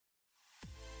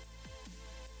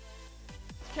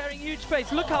Carrying huge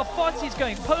space. Look how fast he's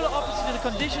going. Polar opposite to the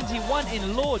conditions he won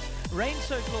in Lords.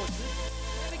 Rain-soaked Lords.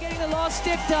 Never getting the last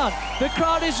step down. The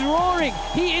crowd is roaring.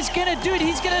 He is going to do it.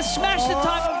 He's going to smash the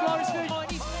time of Loris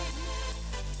Virgin.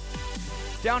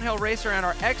 Downhill racer and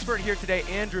our expert here today,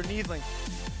 Andrew Neethling.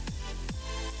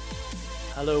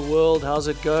 Hello world, how's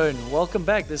it going? Welcome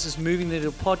back. This is Moving the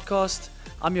Needle podcast.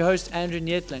 I'm your host, Andrew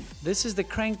Neethling. This is the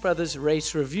Crank Brothers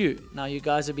Race Review. Now, you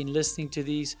guys have been listening to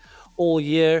these all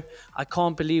year. I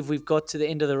can't believe we've got to the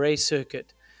end of the race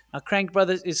circuit. Now, Crank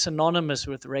Brothers is synonymous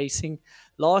with racing.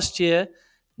 Last year,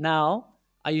 now,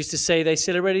 I used to say they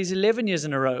celebrated his 11 years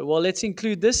in a row. Well, let's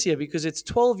include this year because it's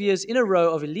 12 years in a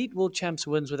row of Elite World Champs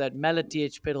wins with that Mallet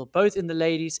DH pedal, both in the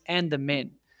ladies and the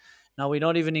men. Now, we're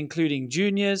not even including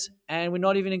juniors, and we're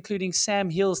not even including Sam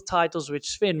Hill's titles, which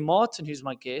Sven Martin, who's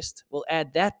my guest, will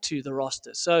add that to the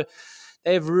roster. So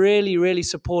they've really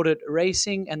supported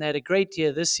racing, and they had a great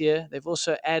year this year. They've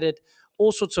also added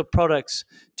all sorts of products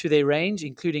to their range,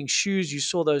 including shoes. You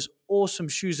saw those awesome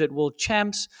shoes at World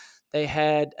Champs. They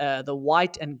had the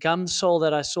white and gum sole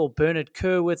that I saw Bernard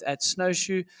Kerr with at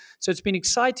Snowshoe. So it's been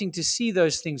exciting to see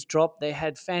those things drop. They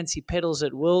had fancy pedals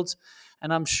at Worlds.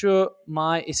 And I'm sure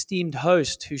my esteemed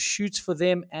host who shoots for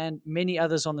them and many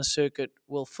others on the circuit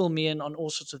will fill me in on all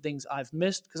sorts of things I've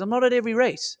missed because I'm not at every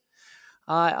race.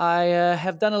 I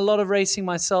have done a lot of racing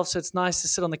myself, so it's nice to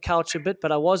sit on the couch a bit,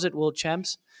 but I was at World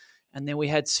Champs. And then we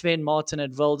had Sven Martin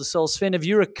at Val di Sole. Sven, have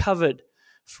you recovered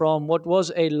from what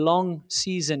was a long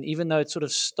season, even though it sort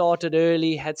of started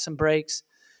early, had some breaks,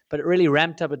 but it really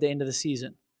ramped up at the end of the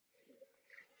season?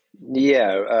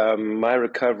 Yeah, my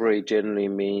recovery generally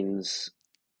means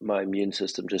my immune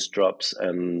system just drops,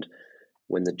 and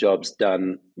when the job's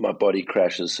done, my body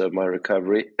crashes. So my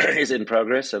recovery is in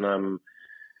progress, and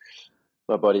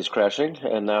my body's crashing.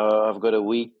 And now I've got a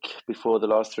week before the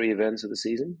last three events of the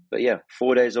season. But yeah,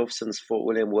 4 days off since Fort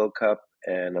William World Cup,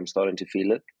 and I'm starting to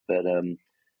feel it. But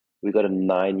we've got a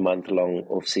 9-month-long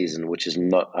off season, which is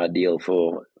not ideal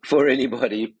for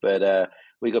anybody. But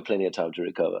we got plenty of time to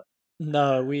recover.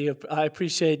 No, I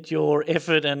appreciate your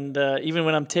effort, and even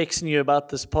when I'm texting you about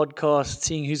this podcast,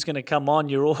 seeing who's going to come on,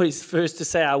 you're always first to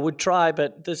say, I would try,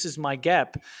 but this is my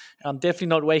gap. I'm definitely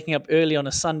not waking up early on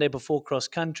a Sunday before cross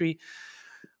country.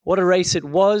 What a race it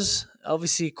was.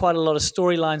 Obviously, quite a lot of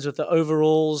storylines with the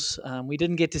overalls. We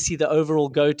didn't get to see the overall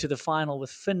go to the final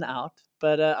with Finn out,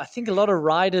 but I think a lot of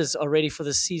riders are ready for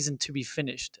the season to be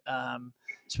finished.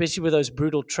 Especially with those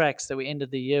brutal tracks that we ended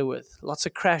the year with. Lots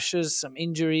of crashes, some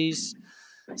injuries,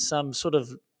 I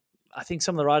think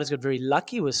some of the riders got very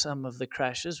lucky with some of the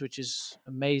crashes, which is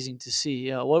amazing to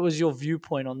see. What was your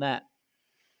viewpoint on that?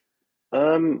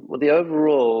 Well, the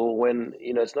overall, when,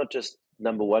 it's not just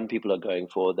number one people are going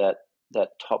for, that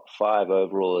top five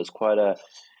overall is quite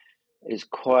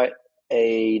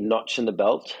a notch in the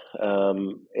belt.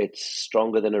 It's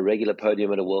stronger than a regular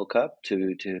podium at a World Cup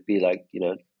to be like,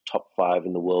 top five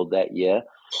in the world that year.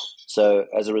 So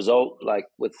as a result, like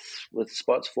with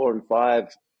spots 4 and 5,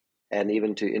 and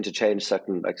even to interchange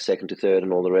second to third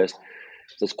and all the rest,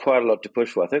 there's quite a lot to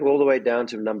push for. I think all the way down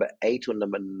to number 8 or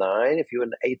number 9. If you were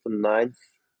in 8th or 9th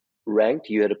ranked,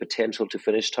 you had a potential to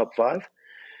finish top 5.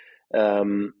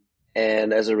 And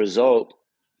as a result,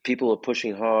 people are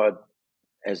pushing hard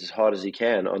as you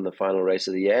can on the final race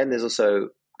of the year. And there's also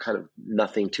kind of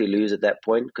nothing to lose at that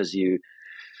point because you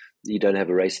don't have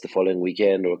a race the following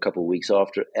weekend or a couple of weeks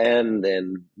after. And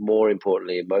then most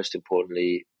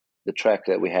importantly, the track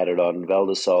that we had it on, Val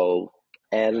di Sole,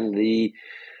 and the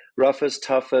roughest,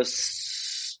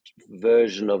 toughest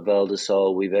version of Val di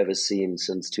Sole we've ever seen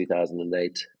since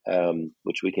 2008,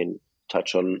 which we can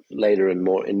touch on later in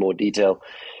more detail.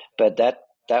 But that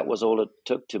was all it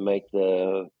took to make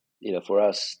for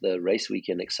us, the race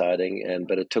weekend exciting.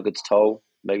 But it took its toll.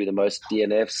 Maybe the most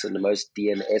DNFs and the most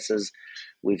DNSs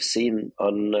we've seen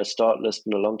on a start list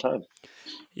in a long time.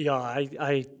 Yeah,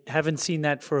 I haven't seen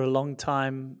that for a long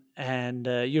time. And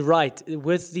you're right.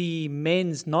 With the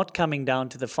men's not coming down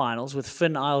to the finals, with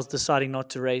Finn Isles deciding not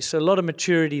to race, so a lot of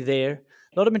maturity there.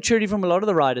 A lot of maturity from a lot of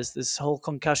the riders. This whole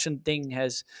concussion thing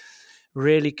has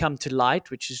really come to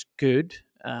light, which is good.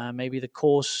 Maybe the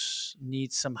course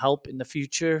needs some help in the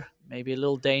future, maybe a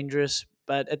little dangerous.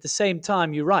 But at the same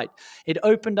time, you're right. It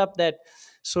opened up that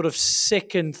sort of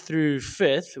 2nd through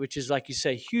 5th, which is, like you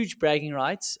say, huge bragging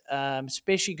rights,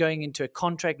 especially going into a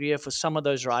contract year for some of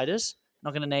those riders.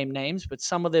 Not going to name names, but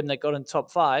some of them that got in top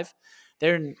 5,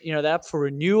 they're up for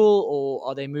renewal, or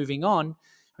are they moving on?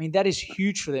 I mean, that is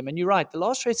huge for them. And you're right. The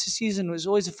last race of the season was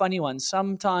always a funny one.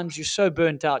 Sometimes you're so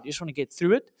burnt out, you just want to get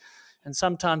through it. And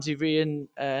sometimes if you're in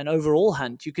an overall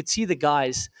hunt, you could see the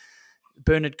guys,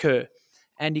 Bernard Kerr,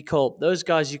 Andy Kolb, those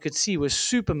guys you could see were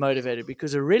super motivated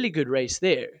because a really good race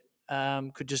there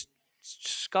could just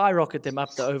skyrocket them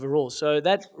up the overall. So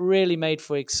that really made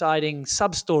for exciting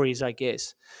sub-stories, I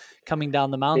guess, coming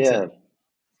down the Yeah. mountain.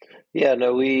 Yeah,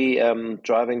 no, we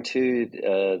driving to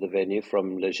the venue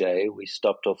from Leger, we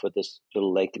stopped off at this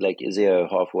little Lake Iseo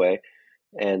halfway,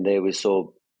 and there we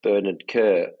saw Bernard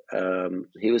Kerr.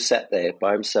 He was sat there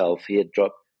by himself. He had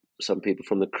dropped some people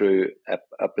from the crew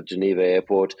up at Geneva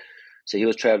Airport, so he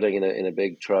was traveling in a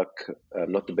big truck,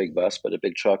 not the big bus, but a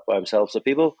big truck by himself. So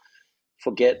people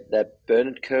forget that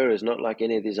Bernard Kerr is not like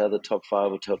any of these other top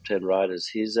 5 or top 10 riders.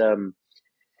 He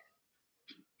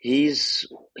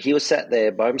was sat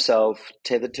there by himself,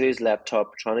 tethered to his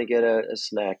laptop, trying to get a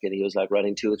snack, and he was like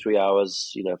running 2 or 3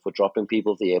 hours, for dropping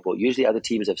people at the airport. Usually, other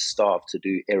teams have staff to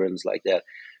do errands like that.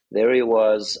 There he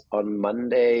was on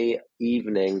Monday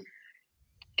evening,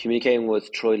 communicating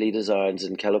with Troy Lee Designs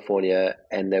in California,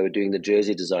 and they were doing the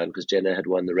jersey design because Jenna had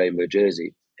won the rainbow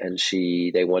jersey, and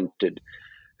they wanted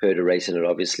her to race in it,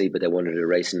 obviously, but they wanted to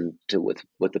race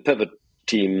with the pivot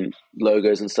team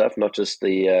logos and stuff, not just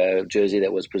the jersey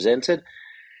that was presented.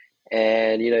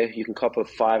 And you can cop a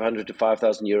 500 to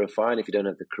 5,000 euro fine if you don't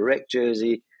have the correct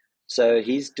jersey. So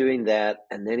he's doing that,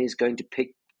 and then he's going to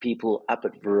pick people up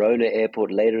at Verona Airport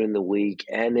later in the week,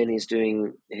 and then he's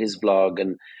doing his vlog,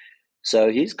 and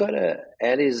so he's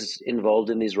he's involved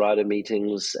in these rider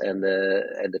meetings and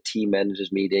the team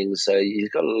managers meetings. So he's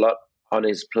got a lot on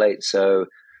his plate. So.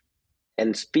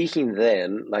 And speaking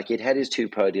then, like he'd had his 2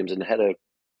 podiums and had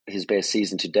his best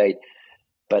season to date.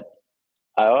 But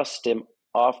I asked him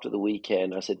after the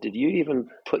weekend, I said, did you even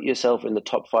put yourself in the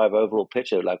top 5 overall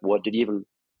picture? Like, what did you even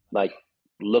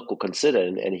look or consider?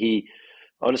 And he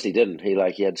honestly didn't.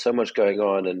 He had so much going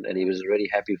on, and he was really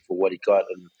happy for what he got.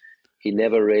 And he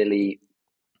never really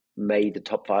made the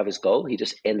top 5 his goal. He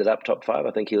just ended up top 5.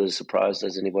 I think he was as surprised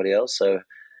as anybody else. So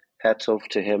hats off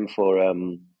to him for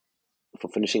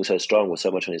finishing so strong with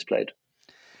so much on his plate.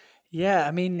 Yeah,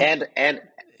 I mean, and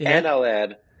I'll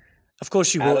add, of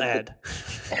course you will add,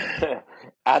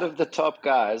 out of the top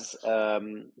guys,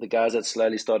 the guys that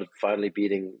slowly started finally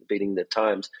beating the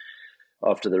times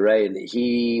after the rain,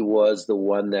 he was the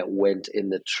one that went in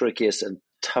the trickiest and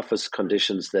toughest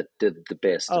conditions that did the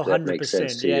best. Oh, if that makes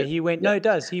sense 100%. to Yeah, you. he went. No, it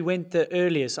does. He went the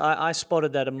earliest. I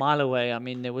spotted that a mile away. I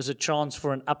mean, there was a chance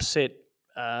for an upset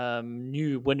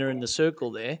new winner in the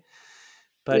circle there.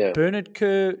 But Bernard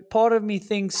Kerr, part of me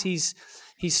thinks he's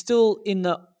still in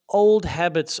the old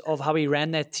habits of how he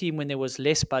ran that team when there was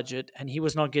less budget and he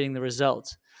was not getting the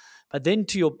results. But then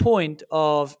to your point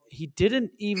of he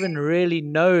didn't even really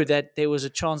know that there was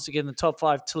a chance to get in the top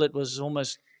 5 till it was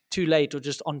almost too late or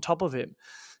just on top of him.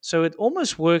 So it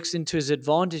almost works into his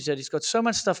advantage that he's got so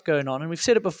much stuff going on. And we've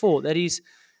said it before, that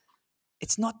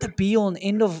it's not the be-all and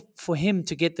end-all for him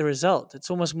to get the result.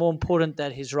 It's almost more important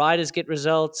that his riders get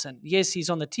results. And yes, he's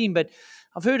on the team, but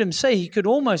I've heard him say he could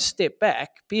almost step back,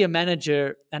 be a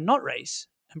manager, and not race,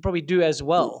 and probably do as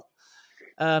well.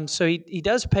 So he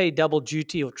does pay double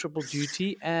duty or triple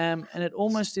duty, and it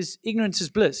almost is ignorance is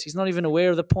bliss. He's not even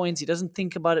aware of the points. He doesn't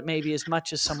think about it maybe as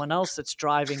much as someone else that's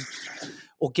driving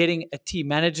or getting a team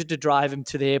manager to drive him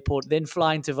to the airport, then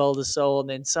flying to Val di Sole, and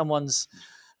then someone's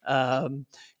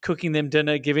cooking them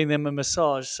dinner, giving them a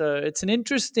massage. So it's an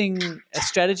interesting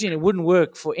strategy, and it wouldn't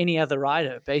work for any other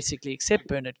rider, basically, except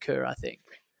Bernard Kerr, I think.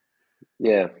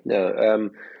 Yeah,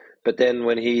 no. But then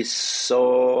when he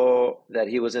saw that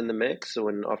he was in the mix,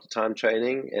 after time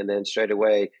training, and then straight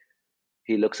away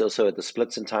he looks also at the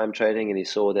splits in time training, and he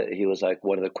saw that he was like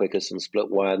one of the quickest in split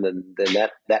 1, and then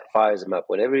that fires him up.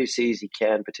 Whenever he sees he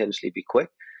can potentially be quick,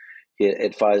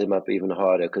 it fires him up even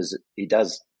harder because he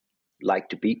does like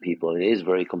to beat people, and he is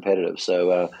very competitive.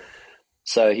 So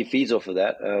he feeds off of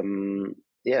that.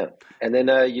 Yeah. And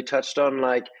then you touched on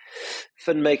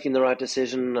Finn making the right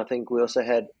decision. I think we also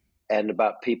had, and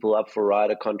about people up for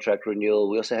rider contract renewal,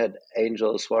 we also had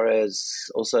Angel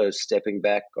Suarez also stepping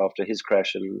back after his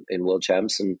crash in World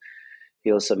Champs, and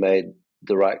he also made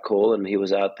the right call, and he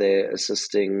was out there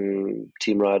assisting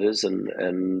team riders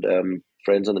and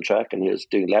friends on the track, and he was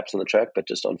doing laps on the track, but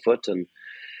just on foot,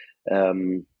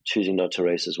 and choosing not to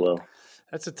race as well.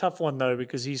 That's a tough one, though,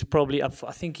 because he's probably up for,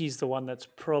 I think he's the one that's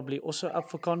probably also up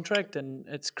for contract, and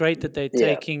it's great that they're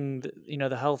taking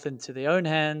the health into their own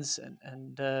hands,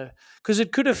 and because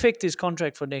it could affect his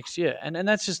contract for next year, and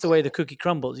that's just the way the cookie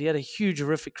crumbles. He had a huge,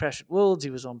 horrific crash at Worlds.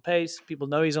 He was on pace. People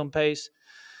know he's on pace,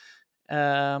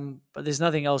 but there's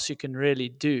nothing else you can really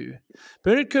do.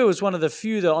 Bernard Kerr was one of the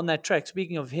few, though, on that track,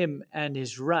 speaking of him and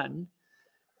his run,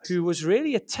 who was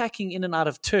really attacking in and out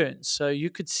of turns. So you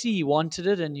could see he wanted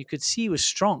it, and you could see he was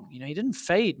strong. He didn't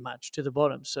fade much to the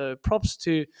bottom. So props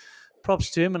to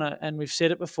him. And we've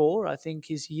said it before. I think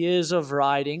his years of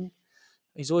riding,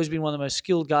 he's always been one of the most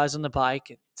skilled guys on the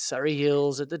bike at Surrey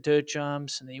Hills, at the dirt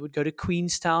jumps, and then he would go to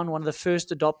Queenstown, one of the first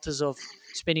adopters of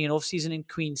spending an off-season in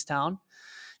Queenstown,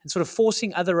 and sort of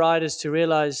forcing other riders to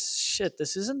realize, shit,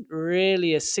 this isn't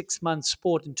really a 6-month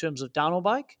sport in terms of downhill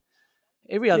bike.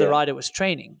 Every other rider was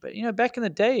training. But, back in the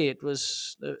day, it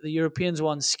was the Europeans were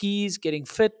on skis, getting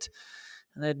fit,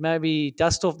 and they'd maybe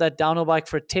dust off that downhill bike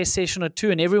for a test session or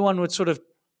two, and everyone would sort of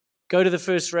go to the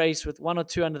first race with 1 or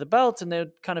 2 under the belt, and they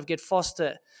would kind of get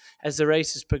faster as the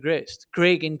races progressed.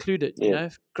 Greg included,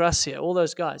 Gracia, all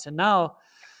those guys. And now,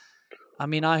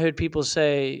 I heard people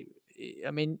say,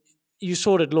 you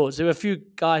sorted Lords. There were a few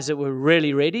guys that were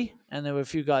really ready, and there were a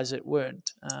few guys that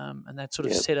weren't. And that sort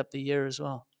of set up the year as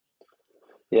well.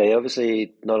 Yeah, you're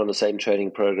obviously not on the same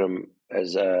training program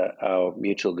as our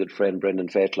mutual good friend Brendan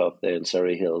Fairclough there in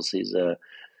Surrey Hills. He's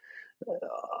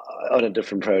on a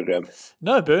different program.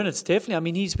 No, Bernard's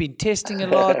definitely. He's been testing a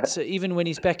lot. So even when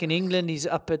he's back in England, he's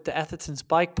up at the Atherton's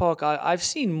Bike Park. I've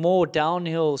seen more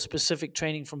downhill specific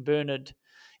training from Bernard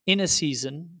in a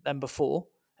season than before,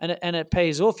 and it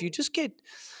pays off.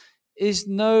 There's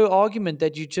no argument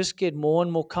that you just get more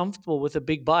and more comfortable with a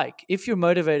big bike if you're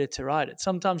motivated to ride it.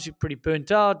 Sometimes you're pretty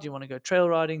burnt out. You want to go trail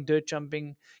riding, dirt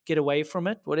jumping, get away from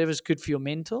it, whatever's good for your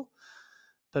mental.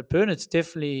 But Bernard's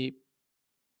definitely,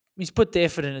 he's put the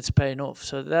effort in, it's paying off.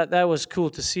 So that was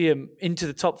cool to see him into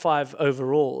the top 5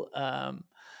 overall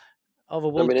of a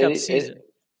World Cup season.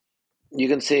 You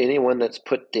can see anyone that's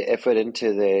put the effort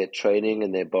into their training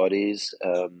and their bodies.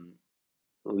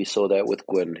 We saw that with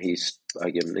Gwyn. He's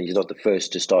not the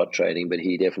first to start training, but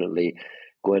he definitely,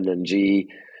 Gwyn and G.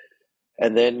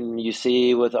 And then you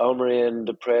see with Almery and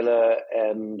Deprella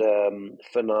and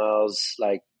Finals,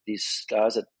 like these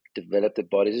guys that develop their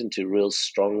bodies into real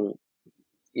strong,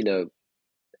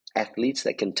 athletes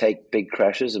that can take big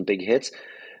crashes and big hits,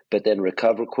 but then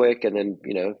recover quick. And then,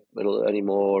 it'll only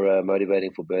more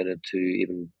motivating for Bernard to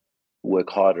even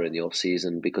work harder in the off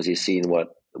season because he's seen what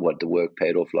the work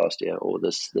paid off last year or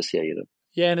this year,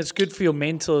 Yeah, and it's good for your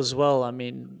mental as well.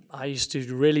 I used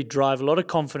to really drive a lot of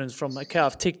confidence from, okay,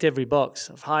 I've ticked every box.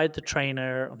 I've hired the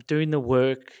trainer. I'm doing the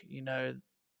work.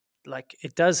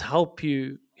 It does help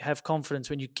you have confidence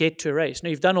when you get to a race.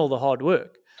 Now, you've done all the hard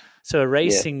work. So a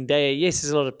racing day, yes,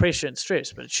 there's a lot of pressure and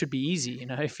stress, but it should be easy,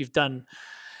 if you've done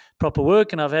proper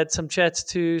work. And I've had some chats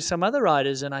to some other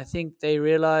riders, and I think they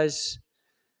realize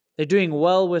they're doing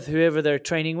well with whoever they're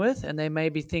training with, and they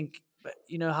maybe think,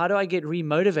 how do I get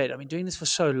remotivated? I've been doing this for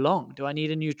so long. Do I need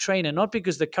a new trainer? Not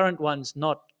because the current one's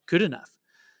not good enough.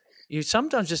 You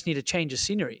sometimes just need a change of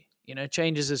scenery.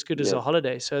 Change is as good as a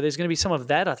holiday. So there's going to be some of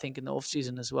that, I think, in the off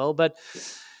season as well. But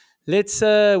let's.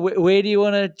 Where do you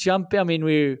want to jump in?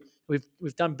 We've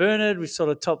done Bernard. We've sort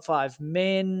of top 5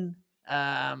 men.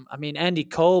 Andy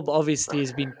Kolb obviously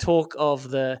has been talk of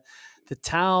the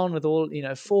town with all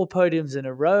 4 podiums in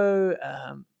a row.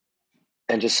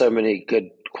 And just so many good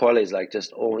qualities, it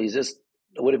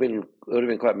would have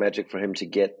been quite magic for him to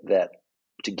get that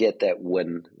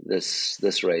win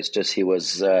this race. Just he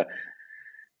was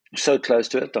so close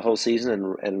to it the whole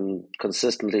season and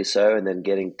consistently so, and then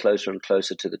getting closer and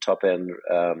closer to the top end.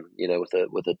 With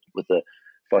the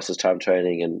fastest time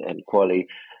training and quali.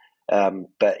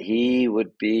 But he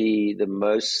would be the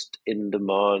most in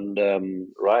demand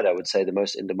rider. I would say the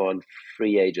most in demand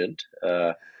free agent.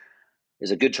 There's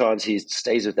a good chance he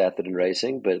stays with Atherton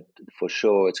Racing, but for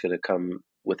sure it's going to come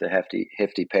with a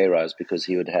hefty pay rise because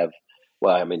he would have.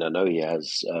 Well, I know he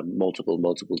has multiple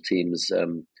teams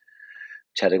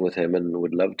chatting with him and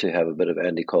would love to have a bit of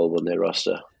Andy Kolb on their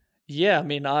roster. Yeah,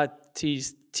 I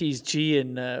teased G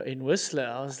in Whistler.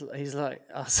 I was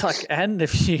like, and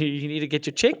if you need to get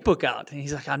your checkbook out, and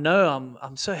he's like, I know,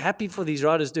 I'm so happy for these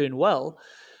riders doing well,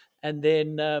 and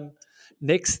then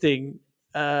next thing.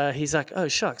 He's like, oh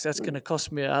shucks, that's going to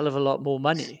cost me a hell of a lot more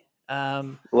money.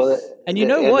 And you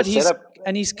know what?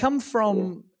 He's come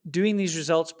from doing these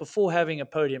results before having a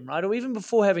podium, right? Or even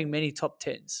before having many top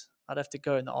 10s. I'd have to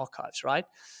go in the archives, right?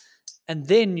 And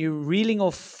then you're reeling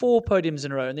off 4 podiums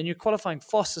in a row, and then you're qualifying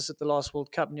fastest at the last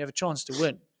World Cup, and you have a chance to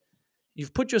win.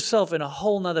 You've put yourself in a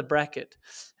whole nother bracket.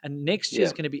 And next year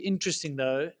is going to be interesting,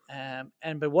 though.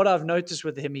 But what I've noticed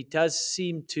with him, he does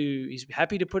seem to, he's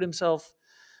happy to put himself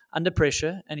under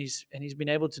pressure, and he's been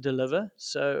able to deliver.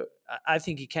 So I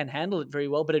think he can handle it very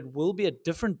well, but it will be a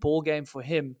different ball game for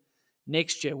him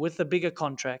next year with a bigger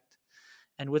contract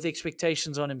and with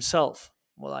expectations on himself.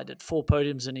 Well, I did 4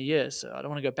 podiums in a year, so I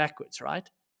don't want to go backwards, right?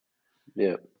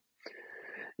 Yeah.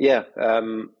 Yeah,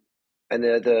 and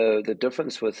the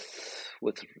difference with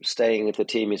staying at the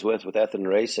team he's with Athen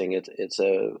Racing, it's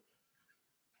a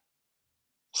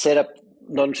set up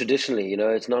non-traditionally. You know,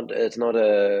 it's not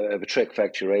a Trek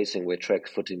Factory Racing where Trek's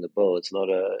footing the bill. It's not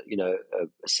a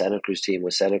Santa Cruz team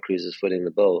where Santa Cruz is footing the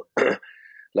bill.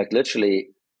 Like literally,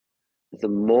 the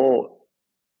more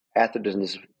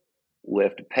Athertons we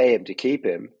have to pay him to keep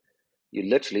him, you're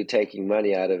literally taking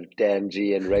money out of Dan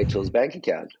G and Rachel's bank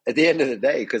account at the end of the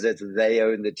day, because they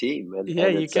own the team. And you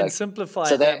it's can like, simplify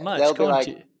so it that much, they'll be can't like,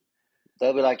 you?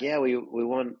 They'll be like, yeah, we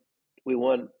want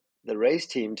the race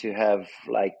team to have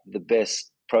like the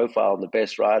best profile and the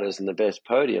best riders and the best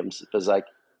podiums. It's like,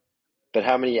 but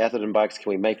how many Atherton bikes can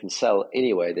we make and sell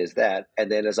anyway? There's that,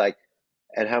 and then it's like,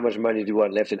 and how much money do we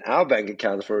want left in our bank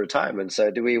accounts for retirement?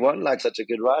 So do we want like such a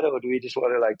good rider, or do we just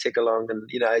want to like tick along? And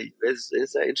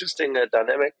it's an interesting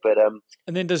dynamic. But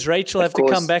and then does Rachel have to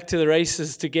come back to the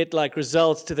races to get like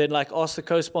results to then like ask the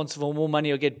co-sponsor for more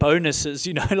money or get bonuses?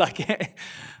 You know, like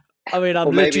I mean,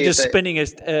 I'm literally just spinning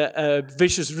a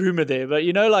vicious rumor there, but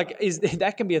like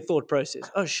that can be a thought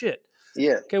process. Oh shit.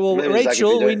 Yeah. Okay. Well,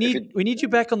 Rachel, we need you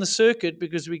back on the circuit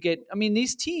because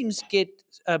these teams get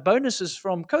bonuses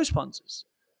from co-sponsors.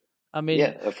 I mean,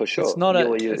 yeah, for sure. It's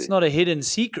not a hidden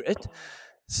secret.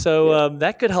 So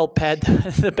that could help pad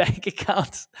the bank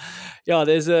accounts. Yeah,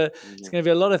 it's going to be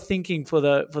a lot of thinking for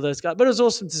those guys. But it's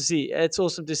awesome to see. It's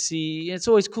awesome to see. It's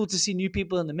always cool to see new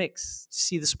people in the mix, to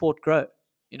see the sport grow.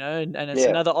 And it's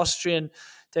another Austrian.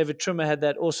 David Trimmer had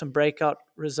that awesome breakout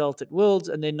result at Worlds,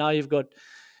 and then now you've got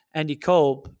Andy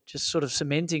Kolb just sort of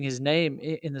cementing his name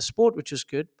in the sport, which is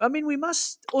good. I mean, we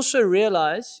must also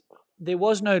realize there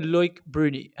was no Loic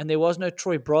Bruni and there was no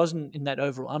Troy Brosnan in that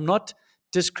overall. I'm not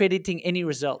discrediting any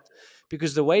result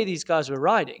because the way these guys were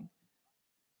riding,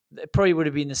 it probably would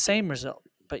have been the same result.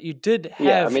 But you did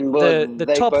have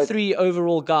the top three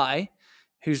overall guy,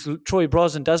 who's Troy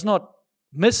Brosnan, does not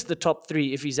miss the top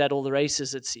three if he's at all the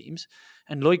races, it seems.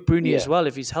 And Loic Bruni as well,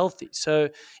 if he's healthy. So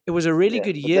it was a really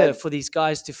good year for these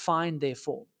guys to find their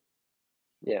form.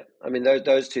 Yeah, I mean,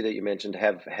 those two that you mentioned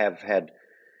have had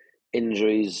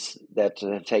injuries that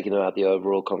have taken them out the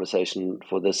overall conversation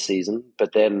for this season.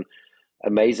 But then,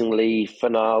 amazingly,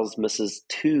 Fanals misses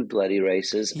 2 bloody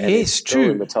races and is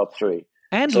still in the top 3.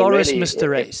 And so Loris missed a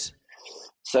race.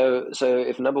 So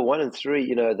if number 1 and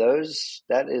 3,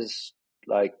 that is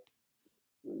like,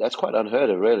 that's quite unheard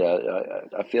of, really.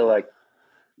 I feel like,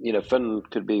 Finn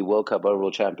could be World Cup overall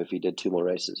champ if he did 2 more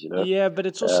races, Yeah, but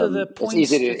it's also the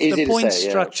point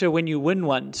structure when you win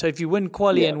one. So if you win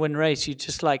quali and win race, you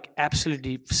just like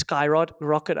absolutely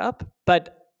skyrocket up.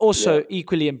 But also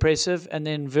equally impressive. And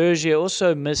then Vergier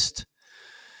also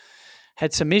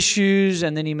had some issues,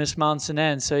 and then he missed Mount St.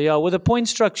 Anne. So with a point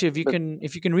structure, if you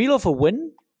can reel off a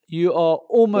win, you are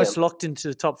almost locked into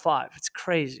the top 5. It's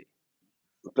crazy.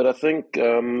 But I think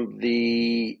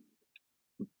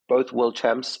both world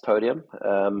champs podium,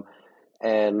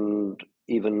 and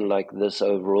even like this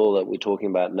overall that we're talking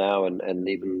about now, and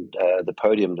even the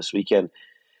podium this weekend,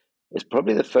 is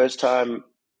probably the first time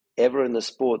ever in the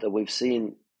sport that we've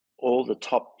seen all the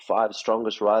top 5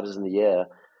 strongest riders in the year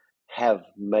have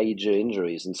major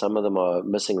injuries, and some of them are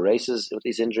missing races with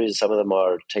these injuries. Some of them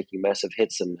are taking massive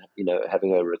hits and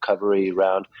having a recovery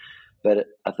round. But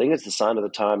I think it's the sign of the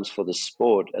times for the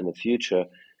sport and the future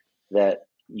that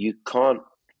you can't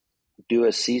do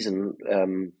a season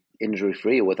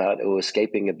injury-free or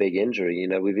escaping a big injury.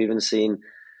 We've even seen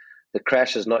the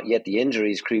crashes, not yet the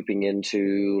injuries, creeping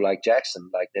into like Jackson.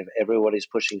 Like everybody's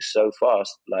pushing so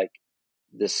fast. Like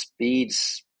the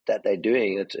speeds that they're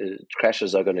doing,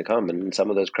 crashes are going to come, and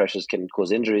some of those crashes can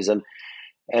cause injuries. And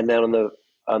then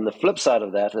on the flip side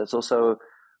of that, it's also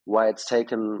why it's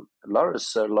taken Loris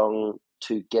so long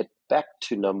to get back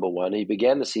to number 1. He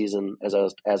began the season as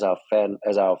our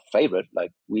favorite.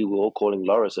 Like we were all calling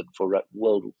Loris for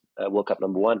World Cup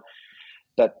number 1,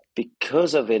 but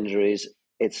because of injuries,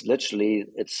 it's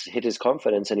hit his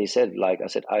confidence. And he said, like I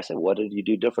said, what did you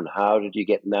do different? How did you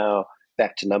get now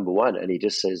back to number 1? And he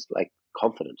just says like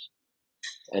confidence,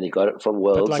 and he got it from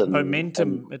Worlds. But like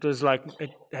momentum, it was like it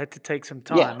had to take some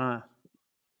time. Yeah. Huh?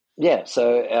 Yeah,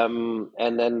 so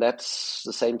and then that's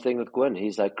the same thing with Gwyn.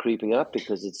 He's like creeping up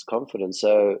because it's confidence.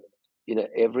 So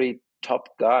every top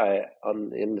guy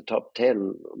in the top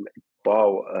 10,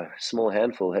 bar a small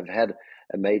handful, have had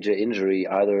a major injury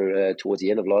either towards the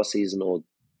end of last season or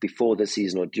before this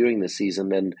season or during the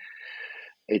season. And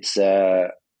it's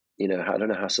I don't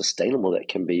know how sustainable that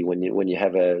can be when you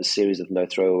have a series of no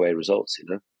throwaway results.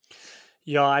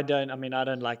 Yeah, I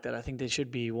don't like that. I think there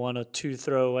should be 1 or 2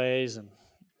 throwaways, and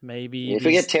maybe if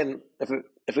we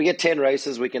get 10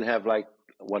 races, we can have like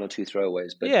one or two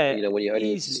throwaways. But Yeah, when you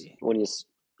only easily. when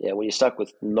you're stuck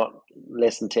with not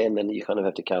less than 10, then you kind of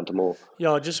have to count them all.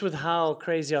 Yeah, just with how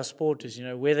crazy our sport is,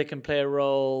 weather can play a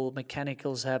role,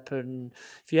 mechanicals happen.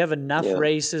 If you have enough Yeah.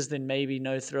 races, then maybe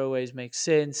no throwaways make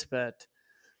sense. But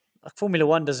like Formula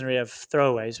One doesn't really have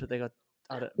throwaways, but they got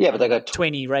But I they don't know, got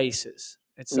 20 races.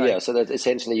 It's yeah. like So that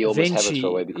essentially you almost have a eventually,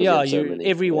 throwaway because you have so many.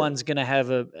 everyone's gonna have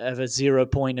a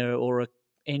 0-pointer or a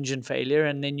engine failure,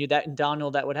 and then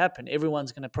downhill that would happen.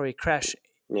 Everyone's gonna probably crash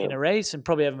Yeah. in a race and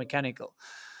probably have a mechanical.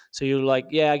 So you're like,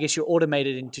 I guess you're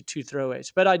automated into 2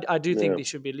 throwaways. But I do think Yeah. there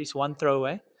should be at least 1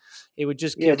 throwaway. It would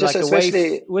just Yeah, give just like a way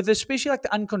especially with especially like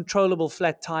the uncontrollable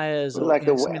flat tires or like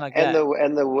something like that.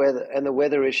 the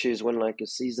weather issues when like a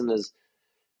season is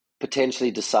potentially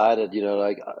decided.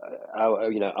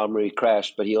 Amri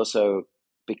crashed, but he also,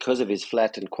 because of his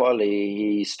flat in quali,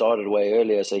 he started way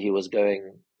earlier, so he was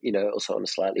going also on a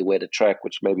slightly wetter track,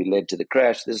 which maybe led to the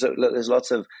crash. There's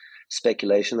lots of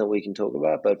speculation that we can talk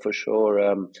about, but for sure,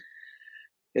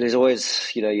 it is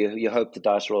always you hope the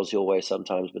dice rolls your way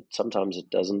sometimes, but sometimes it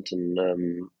doesn't.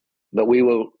 And but we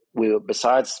were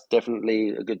besides definitely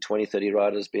a good 20-30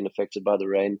 riders being affected by the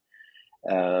rain.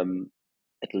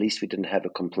 At least we didn't have a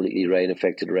completely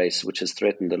rain-affected race, which has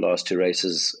threatened the last 2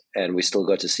 races, and we still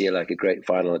got to see a great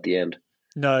final at the end.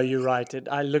 No, you're right.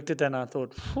 I looked at that and I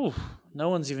thought, no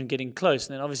one's even getting close.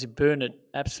 And then obviously Bernard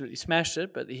absolutely smashed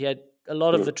it, but he had a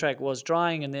lot of the track was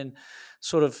drying, and then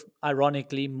sort of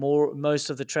ironically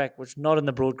most of the track, which not in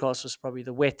the broadcast, was probably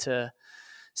the wetter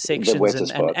sections. wetter And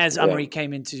spot, as yeah. Amri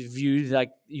came into view,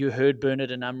 like you heard Bernard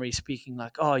and Amri speaking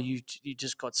like, oh, you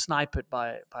just got sniped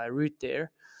by a route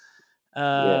there.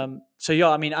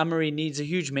 So I mean, Amri needs a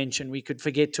huge mention. We could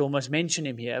forget to almost mention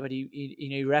him here, but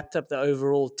he wrapped up the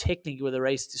overall technique with a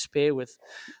race to spare with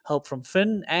help from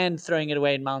Finn and throwing it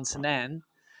away in Mount Sanan.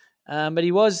 But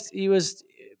he was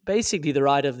basically the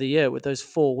rider of the year with those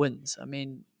 4 wins. I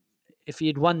mean, if he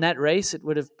had won that race, it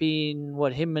would have been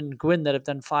him and Gwyn that have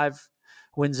done 5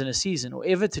 wins in a season, or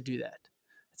ever to do that.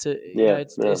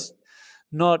 There's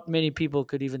not many people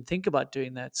could even think about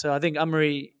doing that. So I think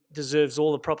Amri deserves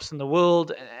all the props in the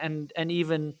world, and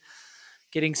even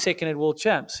getting second at World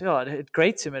Champs. Yeah, it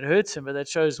grates him, it hurts him, but that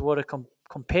shows what a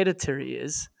competitor he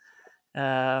is.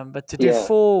 But to do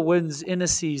 4 wins in a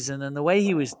season and the way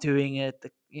he was doing it,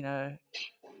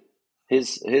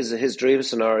 his dream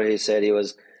scenario, he said he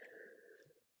was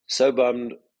so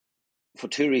bummed for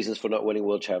 2 reasons for not winning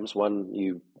World Champs. One,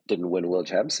 you didn't win World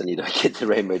Champs and you don't get the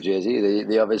rainbow jersey,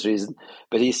 the obvious reason.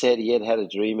 But he said he had a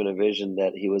dream and a vision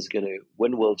that he was going to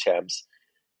win World Champs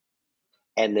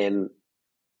and then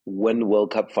win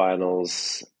World Cup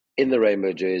finals in the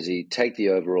rainbow jersey, take the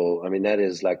overall. I mean, that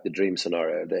is like the dream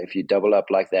scenario. That if you double up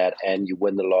like that and you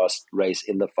win the last race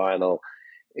in the final,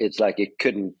 it's like it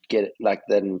couldn't get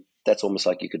then that's almost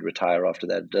like you could retire after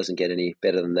that. It doesn't get any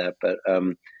better than that. But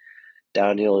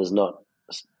downhill is not,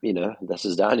 this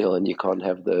is downhill, and you can't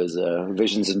have those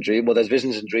visions and dreams. Well, those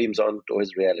visions and dreams aren't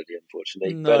always reality,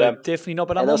 unfortunately. No, but, definitely not.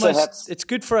 But it's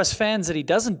good for us fans that he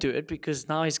doesn't do it, because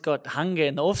now he's got hunger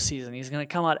in the off season. He's going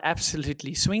to come out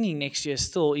absolutely swinging next year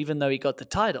still, even though he got the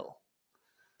title.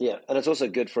 Yeah, and it's also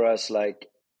good for us. I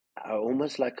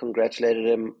almost congratulated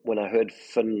him when I heard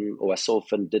Finn, or I saw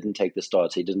Finn didn't take the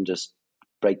start. So he didn't just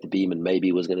break the beam and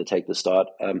maybe was going to take the start.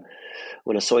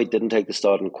 When I saw he didn't take the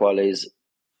start in qualies,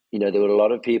 there were a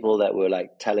lot of people that were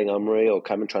telling Amri or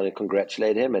coming trying to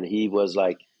congratulate him, and he was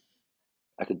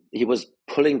he was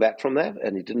pulling back from that,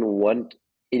 and he didn't want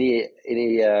any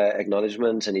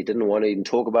acknowledgement, and he didn't want to even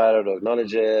talk about it or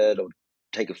acknowledge it or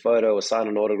take a photo or sign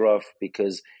an autograph,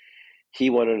 because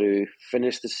he wanted to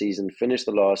finish the season, finish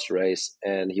the last race,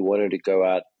 and he wanted to go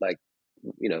out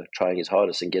trying his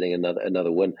hardest and getting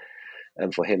another win.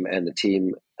 For him and the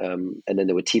team. And then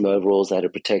there were team overalls they had to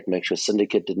protect, make sure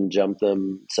Syndicate didn't jump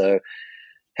them. So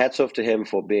hats off to him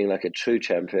for being a true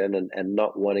champion and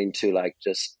not wanting to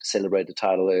just celebrate the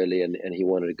title early. And he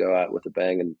wanted to go out with a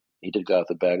bang, and he did go out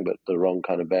with a bang, but the wrong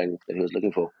kind of bang that he was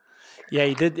looking for. Yeah,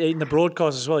 he did in the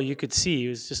broadcast as well. You could see he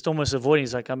was just almost avoiding.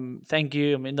 He's like, thank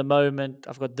you, I'm in the moment.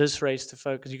 I've got this race to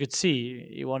focus. You could see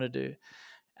he wanted to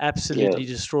absolutely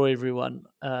destroy everyone.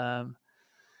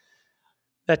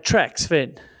 That tracks,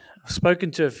 Sven. I've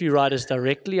spoken to a few riders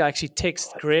directly. I actually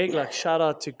text Greg, shout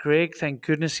out to Greg. Thank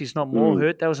goodness he's not more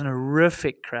hurt. That was an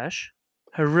horrific crash.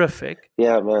 Horrific.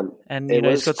 Yeah, man. And,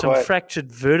 he's got some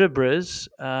fractured vertebrae.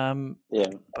 But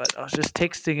I was just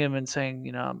texting him and saying,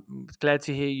 I'm glad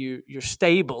to hear you're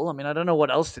stable. I mean, I don't know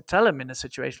what else to tell him in a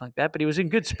situation like that, but he was in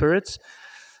good spirits.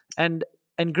 And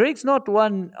Greg's not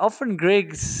one. Often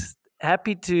Greg's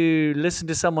happy to listen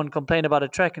to someone complain about a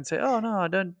track and say, oh, no,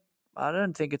 I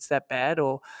don't think it's that bad,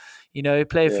 or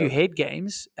play a few Yeah. head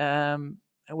games,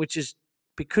 which is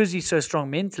because he's so strong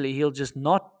mentally, he'll just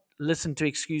not listen to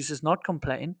excuses, not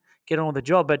complain, get on with the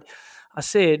job. But I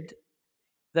said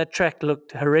that track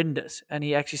looked horrendous, and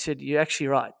he actually said, "You're actually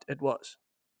right, it was."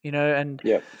 And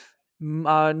Yeah.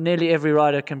 nearly every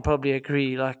rider can probably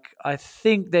agree. Like, I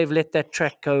think they've let that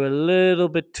track go a little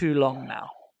bit too long now.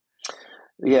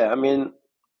 Yeah, I mean,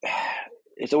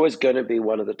 it's always going to be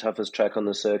one of the toughest track on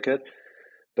the circuit,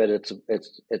 but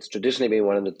it's traditionally been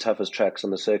one of the toughest tracks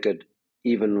on the circuit,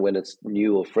 even when it's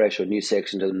new or fresh or new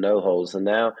sections and no holes. And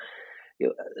now,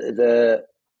 the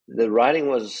riding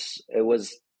was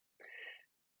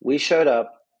we showed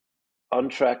up on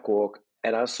track walk,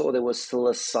 and I saw there was still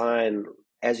a sign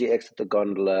as you exit the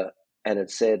gondola, and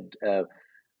it said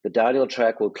the downhill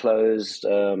track will close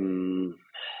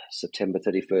September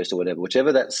 31st or whatever,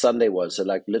 whichever that Sunday was. So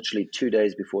like literally 2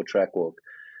 days before track walk.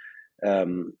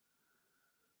 So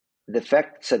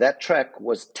that track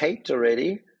was taped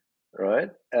already, right?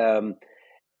 And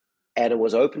it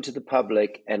was open to the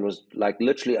public and was like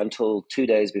literally until 2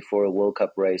 days before a World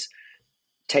Cup race,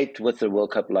 taped with the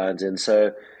World Cup lines in.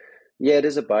 So yeah, it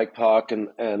is a bike park, and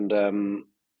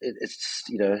it's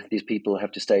these people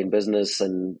have to stay in business,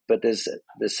 but there's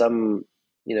some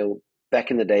back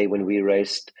in the day when we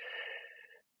raced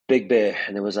Big Bear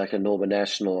and there was like a Northern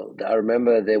National. I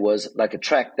remember there was like a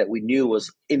track that we knew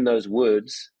was in those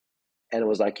woods, and it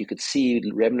was like you could see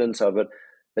remnants of it,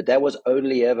 but that was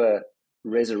only ever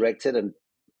resurrected and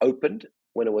opened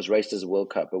when it was raced as a World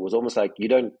Cup. It was almost like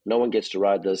no one gets to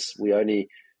ride this. We only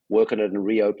work on it and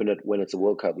reopen it when it's a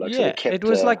World Cup. Like, so Yeah, they kept, it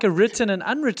was like a written and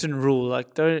unwritten rule.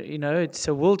 Like, it's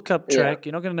a World Cup track.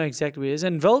 You're not going to know exactly where it is.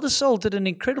 And Val di Sole did an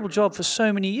incredible job for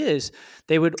so many years.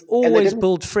 They would always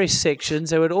build fresh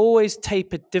sections. They would always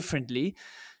tape it differently.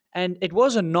 And it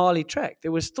was a gnarly track.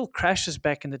 There were still crashes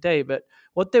back in the day. But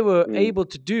what they were able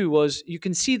to do was, you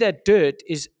can see that dirt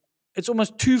it's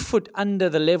almost 2 foot under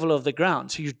the level of the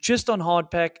ground. So you're just on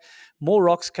hard pack. More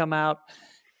rocks come out.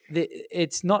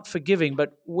 It's not forgiving,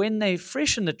 but when they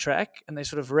freshen the track and they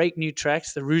sort of rake new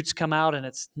tracks, the roots come out and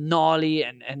it's gnarly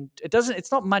and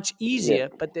it's not much easier,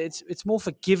 but it's more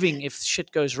forgiving if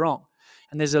shit goes wrong.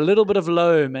 And there's a little bit of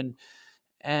loam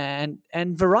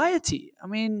and variety. I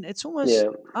mean, it's almost,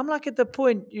 I'm like at the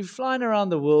point, you're flying around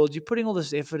the world, you're putting all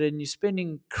this effort in, you're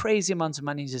spending crazy amounts of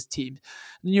money as a team,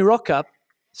 and you rock up,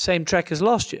 same track as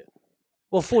last year.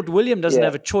 Well, Fort William doesn't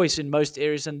have a choice in most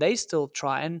areas, and they still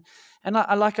try. And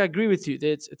I agree with you.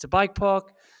 It's a bike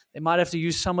park. They might have to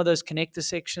use some of those connector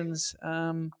sections.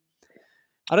 I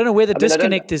don't know where the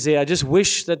disconnect is there. I just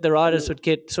wish that the riders would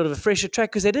get sort of a fresher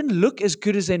track, because they didn't look as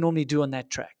good as they normally do on that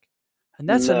track. And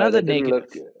that's another negative.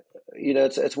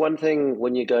 It's one thing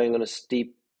when you're going on a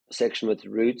steep section with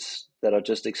roots that are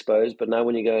just exposed, but now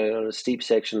when you're going on a steep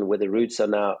section where the roots are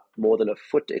now more than a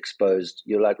foot exposed,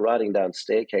 you're like riding down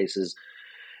staircases.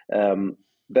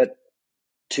 But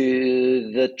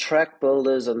to the track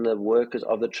builders and the workers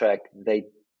of the track, they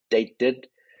did.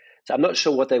 So I'm not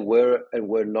sure what they were and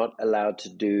were not allowed to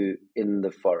do in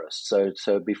the forest.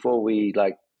 So before we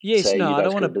yes, no, I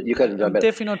don't want to. I'm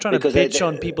definitely not trying to bitch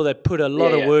on people that put a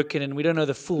lot of work in, and we don't know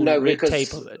the full red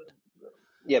tape of it.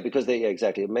 Yeah, because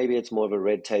exactly. Maybe it's more of a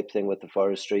red tape thing with the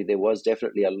forestry. There was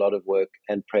definitely a lot of work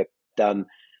and prep done.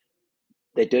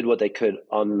 They did what they could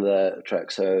on the track.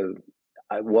 So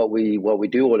what we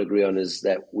do all agree on is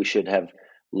that we should have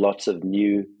lots of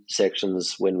new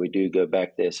sections when we do go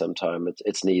back there sometime.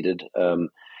 It's needed.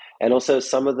 And also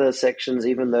some of the sections,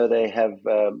 even though they have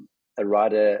a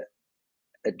rider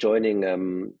adjoining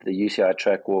the UCI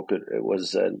track walk, it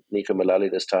was Nico Mullally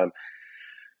this time,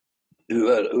 who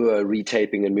are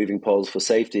retaping and moving poles for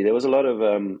safety. There was a lot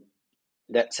of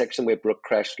that section where Brooke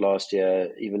crashed last year,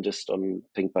 even just on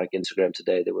Pink Bike Instagram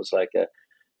today, there was like a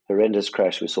horrendous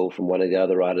crash we saw from one of the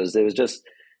other riders. There was just,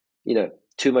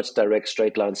 too much direct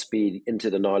straight line speed into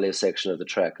the gnarliest section of the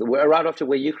track. Right after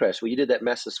where you crashed, where you did that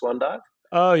massive swan dive.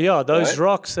 Oh yeah, those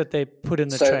rocks that they put in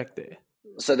the track there.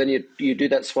 So then you do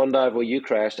that swan dive where you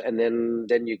crashed, and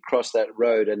then you cross that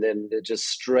road, and then they're just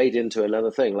straight into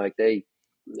another thing. Like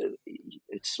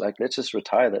it's like, let's just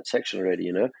retire that section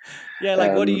already, Yeah,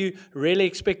 like what are you really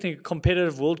expecting a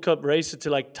competitive World Cup racer to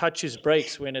like touch his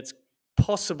brakes when it's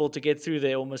possible to get through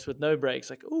there almost with no brakes?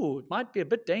 Like, oh, it might be a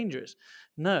bit dangerous.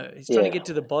 No, he's trying to get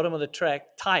to the bottom of the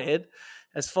track tired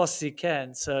as fast as he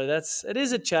can. So it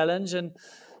is a challenge, and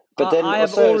I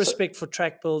have all respect for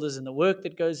track builders and the work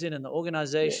that goes in and the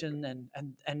organization,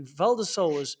 and Val di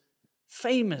Sole was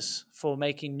famous for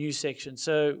making new sections.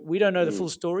 So we don't know the full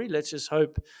story. Let's just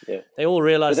hope they all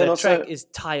realize that track is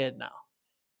tired now.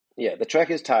 Yeah, the track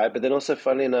is tired, but then also,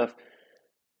 funnily enough,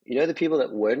 the people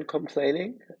that weren't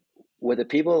complaining were the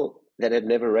people that had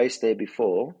never raced there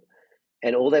before,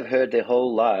 and all they've heard their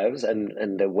whole lives,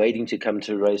 and they're waiting to come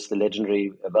to race the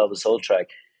legendary Val di Sole track.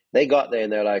 They got there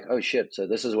and they're like, oh shit, so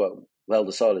this is what Val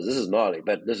di Sole is. This is gnarly,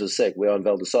 but this is sick. We're on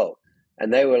Val di Sole.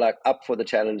 And they were like up for the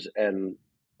challenge, and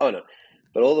oh no.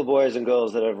 But all the boys and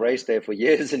girls that have raced there for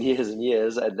years and years and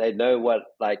years, and they know what,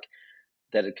 like,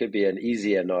 that it could be an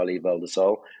easier gnarly Val di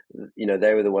Sole, you know,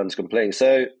 they were the ones complaining.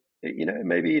 So, you know,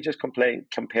 maybe you're just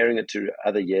comparing it to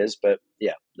other years, but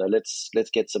yeah, no, let's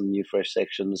get some new fresh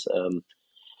sections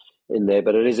in there.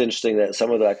 But it is interesting that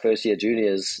some of the like first year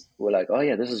juniors were like, oh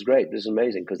yeah, this is great, this is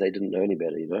amazing, because they didn't know any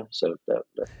better, you know. So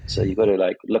so you got to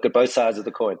like look at both sides of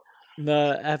the coin.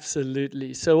 No,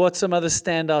 absolutely. So what's some other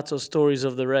standouts or stories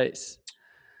of the race?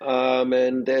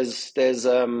 And there's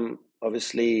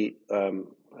obviously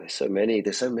there's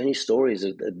so many stories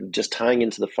just tying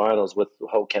into the finals with the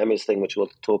whole Camis thing, which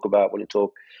we'll talk about when we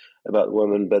talk about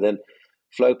women. But then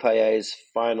Flo Paillet's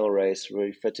final race,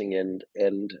 really fitting in,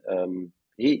 and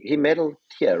he medaled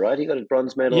here, right? He got a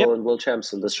bronze medal and world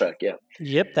champs in this track. Yeah.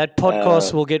 Yep, that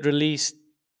podcast will get released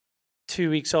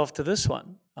 2 weeks after this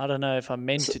one. I don't know if I'm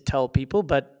meant to tell people,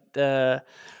 but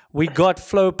we got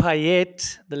Flo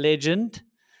Paillet, the legend.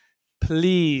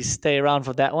 Please stay around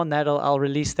for that one. I'll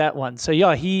release that one. So yeah,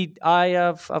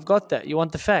 I've got that. You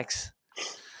want the facts?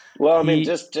 Well, I mean,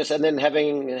 just and then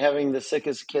having the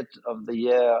sickest kit of the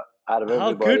year out of everybody.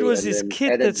 How good was his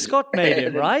kit that Scott made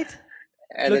him, right?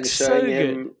 And Looks then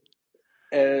showing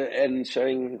so him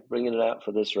and bringing it out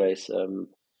for this race.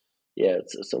 Yeah,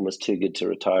 it's almost too good to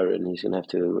retire, and he's going to have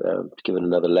to give it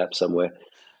another lap somewhere.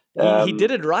 He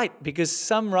did it right, because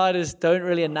some riders don't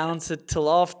really announce it till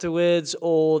afterwards,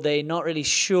 or they're not really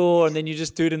sure, and then you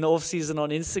just do it in the off season on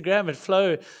Instagram. And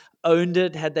Flo owned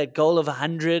it, had that goal of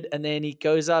 100, and then he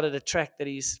goes out at a track that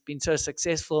he's been so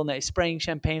successful, and they're spraying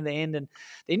champagne at the end, and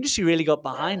the industry really got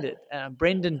behind it.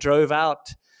 Brendan drove out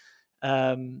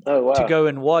to go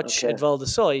and watch at Val di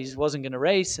Sole. He wasn't going to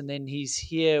race, and then he's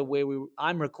here where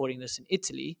I'm recording this in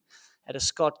Italy at a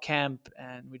Scott camp,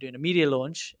 and we're doing a media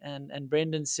launch, and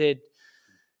Brendan said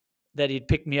that he'd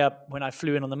pick me up when I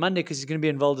flew in on the Monday, because he's going to be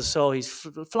in Val di Sole. He's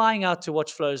flying out to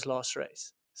watch Flo's last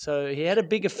race. So he had a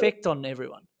big effect on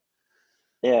everyone.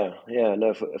 Yeah,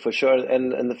 no, for sure.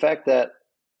 And the fact that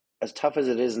as tough as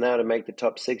it is now to make the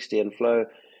top 60, and Flo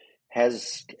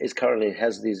currently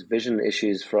has these vision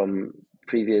issues from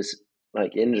previous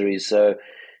like injuries, so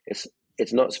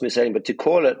it's not smooth sailing. But to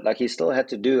call it, like, he still had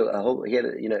to do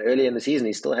early in the season,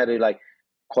 he still had to like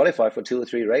qualify for 2 or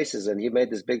 3 races, and he made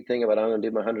this big thing about, I'm going to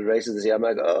do my 100 races this year. I'm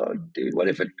like, oh dude, what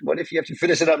if you have to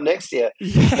finish it up next year?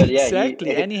 Yeah,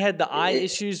 exactly. And he had the eye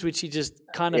issues, which he just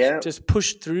kind of just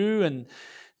pushed through, and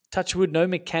touch wood, no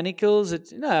mechanicals.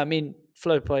 I mean,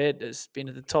 Flo Paillet has been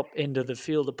at the top end of the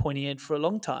field, the pointy end, for a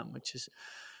long time, which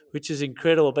is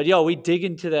incredible. But yeah, we dig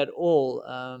into that all.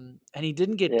 And he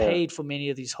didn't get paid for many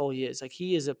of these whole years. Like,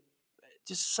 he is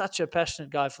just such a passionate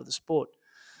guy for the sport.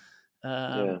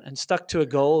 And stuck to a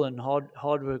goal, and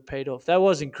hard work paid off. That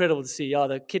was incredible to see. Yeah,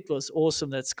 the kit was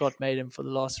awesome that Scott made him for the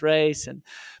last race, and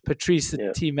Patrice,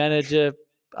 the team manager,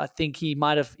 I think he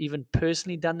might have even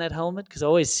personally done that helmet, because I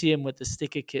always see him with the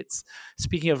sticker kits.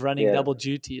 Speaking of running double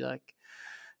duty, like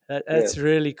that's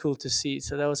really cool to see.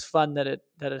 So that was fun that it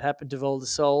happened to Val di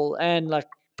Sole, and like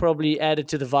probably added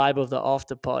to the vibe of the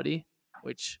after party,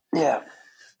 which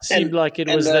seemed like it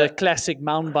was the classic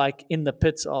mountain bike in the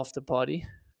pits after party.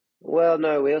 Well,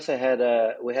 no, we also had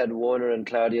Warner and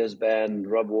Claudio's band,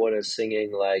 Rob Warner,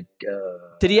 singing like.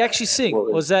 Did he actually sing?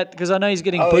 Was that because I know he's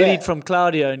getting bullied from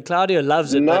Claudio, and Claudio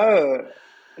loves it. No,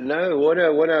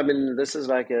 Warner. I mean, this is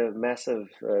like a massive,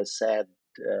 sad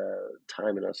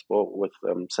time in our sport, with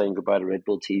saying goodbye to Red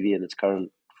Bull TV in its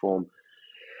current form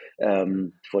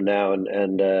for now,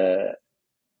 and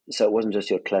so it wasn't just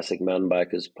your classic mountain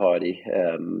bikers party.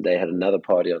 They had another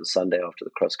party on Sunday after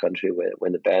the cross country,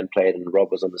 when the band played and Rob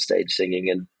was on the stage singing,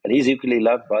 and he's equally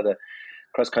loved by the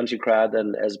cross country crowd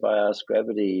and as by us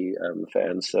Gravity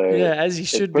fans. So as he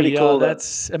should be. Cool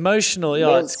that's emotional.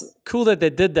 Yeah, it's cool that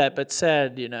they did that, but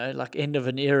sad, like end of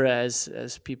an era,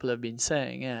 as people have been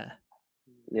saying.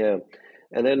 Yeah,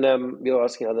 and then you're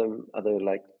asking other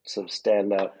like sort of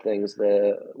standout things.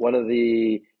 One of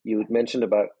the you mentioned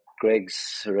about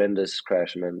Greg's horrendous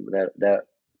crash, man.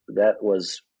 That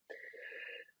was,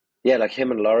 like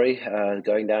him and Laurie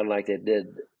going down like they did.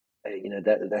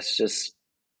 That's just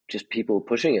people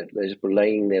pushing it. They're just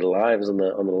laying their lives on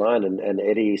the line. And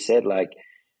Eddie said like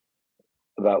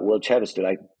about World Champs,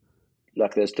 like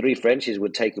those 3 Frenchies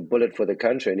would take a bullet for the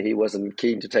country, and he wasn't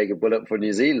keen to take a bullet for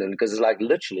New Zealand, because it's like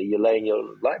literally you're laying your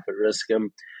life at risk.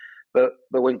 but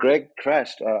when Greg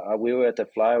crashed, we were at the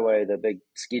flyaway, the big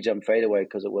ski jump fadeaway,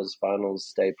 because it was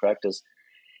finals day practice,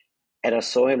 and I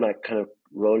saw him like kind of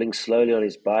rolling slowly on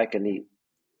his bike, and he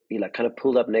like kind of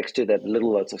pulled up next to that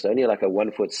little, it's only like a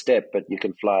 1 foot step, but you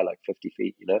can fly like 50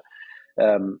 feet,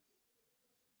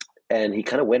 and he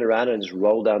kind of went around and just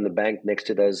rolled down the bank next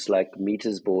to those like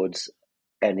meters boards,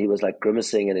 and he was like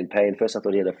grimacing and in pain. First I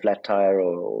thought he had a flat tire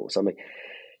or something,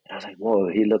 and I was like, whoa,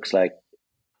 he looks like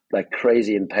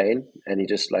crazy in pain, and he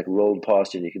just like rolled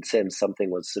past you, and you could sense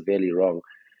something was severely wrong.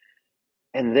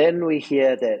 And then we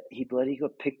hear that he bloody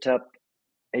got picked up,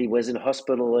 and he was in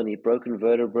hospital, and he broken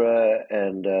vertebra,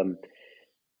 and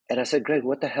I said, Greg,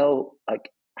 what the hell? Like,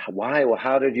 why or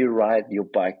how did you ride your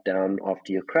bike down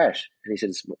after your crash? And he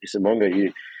said,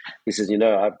 Mongo, he says,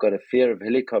 I've got a fear of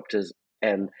helicopters,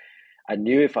 and I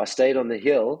knew if I stayed on the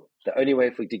hill, the only way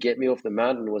to get me off the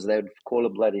mountain was they would call a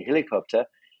bloody helicopter.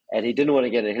 And he didn't want to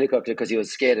get in a helicopter because he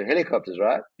was scared of helicopters,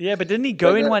 right? Yeah, but didn't he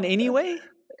go in one anyway?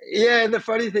 Yeah, and the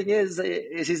funny thing is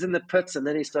he's in the pits, and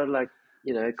then he started like,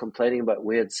 complaining about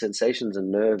weird sensations and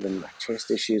nerve and like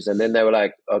chest issues. And then they were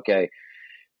like, okay.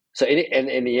 So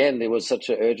in the end, it was such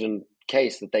an urgent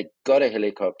case that they got a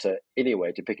helicopter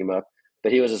anyway to pick him up.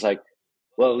 But he was just like,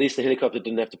 well, at least the helicopter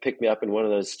didn't have to pick me up in one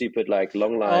of those stupid like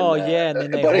long line. Oh, yeah, and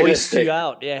then they hoist you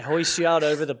out. Yeah, hoist you out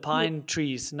over the pine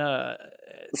trees. No.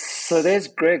 So there's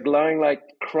Greg lying like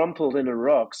crumpled in the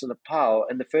rocks in a pile,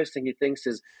 and the first thing he thinks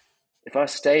is, if I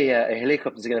stay here, a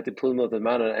helicopter's going to have to pull me off the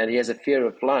mountain, and he has a fear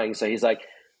of flying. So he's like,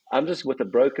 I'm just with a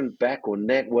broken back or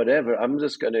neck, whatever, I'm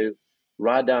just going to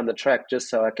ride down the track just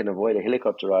so I can avoid a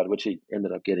helicopter ride, which he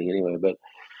ended up getting anyway. But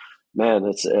man,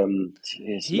 it's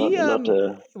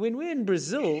when we're in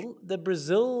Brazil, the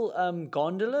Brazil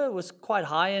gondola was quite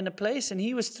high in a place, and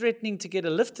he was threatening to get a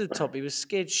lift to the top. He was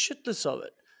scared shitless of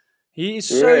it. He is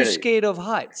so scared of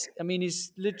heights. I mean,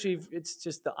 he's literally, it's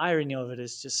just the irony of it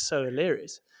is just so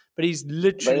hilarious. But he's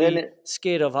literally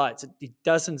scared of heights. He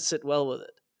doesn't sit well with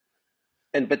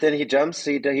it. But then he jumps,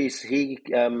 he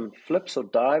flips or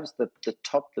dives the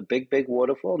top, the big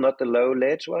waterfall, not the low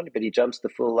ledge one, but he jumps the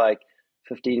full like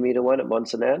 15-meter one at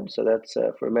Monsanto. So that's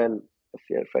for a man if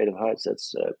you're afraid of heights,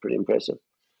 that's pretty impressive.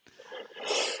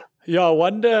 Yeah, I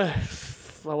wonder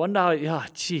how, yeah,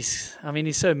 geez. I mean,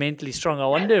 he's so mentally strong. I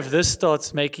wonder if this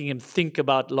starts making him think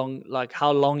about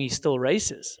how long he still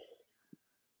races.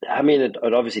 I mean, it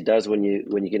obviously does when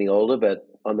you're getting older, but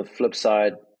on the flip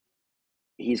side,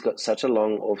 he's got such a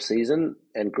long off season,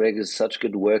 and Greg has such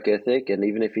good work ethic. And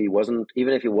even if he wasn't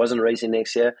racing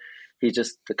next year, he's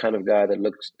just the kind of guy that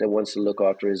wants to look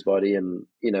after his body, and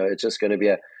it's just going to be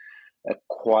a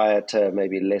quieter,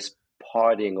 maybe less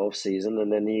partying off season,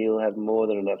 and then he'll have more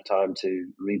than enough time to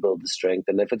rebuild the strength.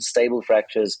 And if it's stable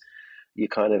fractures, you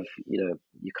kind of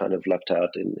lucked out,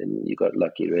 and you got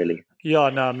lucky, really.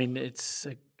 Yeah, no, I mean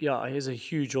here's a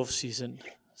huge off season,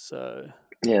 so.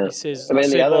 Yeah. He says,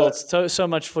 well, it's so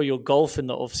much for your golf in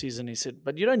the off season. He said,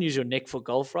 but you don't use your neck for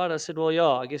golf, right? I said, well, yeah,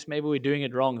 I guess maybe we're doing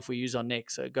it wrong if we use our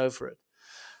neck, so go for it.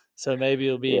 So maybe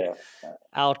he'll be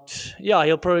out. Yeah,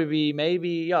 he'll probably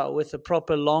be with a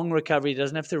proper long recovery. He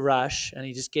doesn't have to rush, and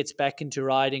he just gets back into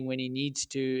riding when he needs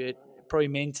to. It probably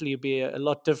mentally will be a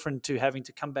lot different to having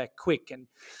to come back quick and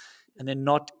then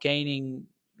not gaining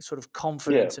sort of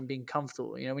confidence and being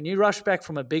comfortable. When you rush back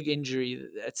from a big injury,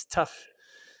 it's tough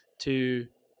to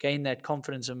gain that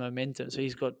confidence and momentum. So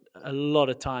he's got a lot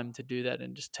of time to do that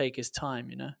and just take his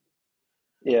time,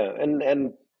 Yeah,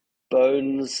 and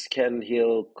bones can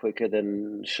heal quicker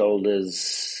than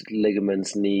shoulders,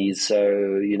 ligaments, knees.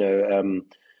 So,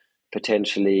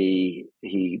 potentially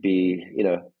he be,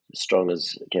 strong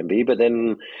as can be. But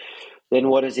then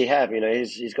what does he have?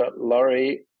 He's got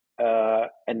Laurie,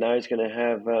 and now he's going to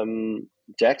have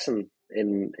Jackson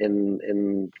in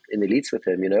elites with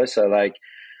him, So like,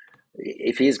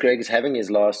 if Greg is having his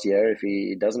last year, if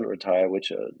he doesn't retire, which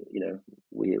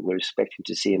we're expecting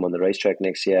to see him on the racetrack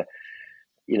next year,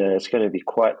 it's going to be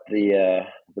quite the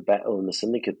battle in the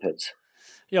syndicate pits.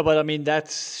 Yeah, but I mean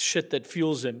that's shit that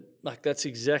fuels him. Like that's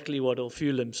exactly what will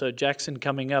fuel him. So Jackson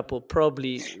coming up will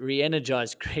probably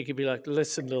re-energize Greg. He'll be like,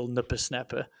 "Listen, little nipper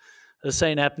snapper, this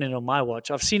ain't happening on my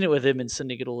watch." I've seen it with him in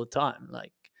syndicate all the time.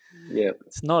 Like. Yeah,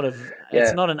 it's not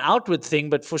an outward thing,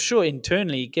 but for sure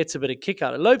internally he gets a bit of kick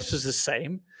out. Lopes was the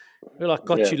same. We're like,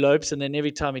 got you, Lopes, and then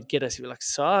every time he'd get us, he'd be like,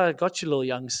 "So I got you, little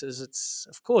youngsters." It's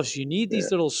of course you need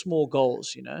these little small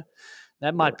goals,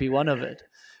 That might be one of it,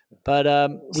 but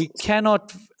we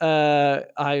cannot.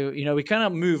 We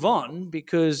cannot move on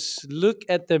because look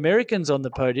at the Americans on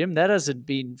the podium. That hasn't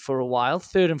been for a while.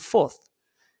 3rd and 4th,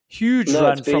 huge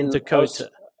run from Dakota.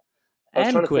 I was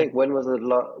and trying to Quinn. think when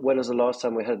was the last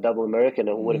time we had a double American?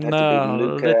 It would have had to No, be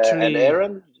Luca and literally.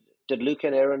 Aaron. Did Luca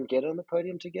and Aaron get on the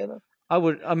podium together?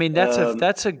 I mean,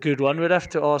 that's a good one. We'd have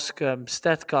to ask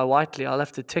stat guy Whiteley. I'll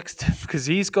have to text him because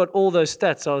he's got all those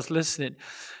stats. I was listening.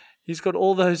 He's got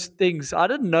all those things. I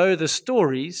didn't know the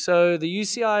story. So the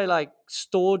UCI like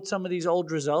stored some of these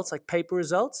old results, like paper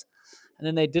results, and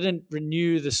then they didn't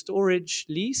renew the storage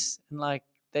lease, and like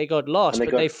they got lost.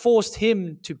 But they forced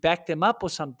him to back them up or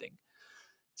something.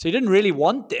 So he didn't really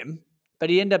want them, but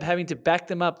he ended up having to back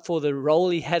them up for the role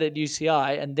he had at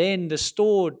UCI, and then the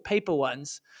stored paper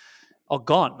ones are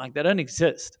gone. Like they don't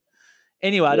exist.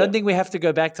 Anyway, I don't think we have to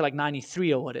go back to like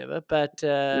 93 or whatever, but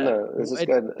No, let's just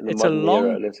go in the it's a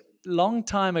modern era. long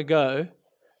time ago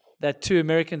that two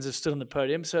Americans have stood on the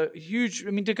podium. So huge. I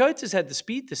mean, Dakota's had the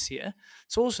speed this year.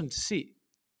 It's awesome to see.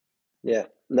 Yeah.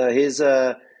 No,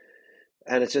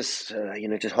 and it's just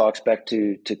just harks back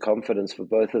to confidence for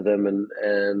both of them,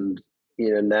 and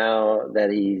now that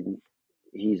he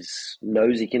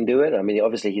knows he can do it. I mean,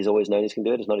 obviously he's always known he can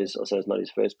do it. It's not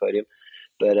his first podium,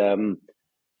 but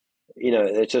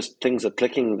it's just things are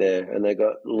clicking there, and they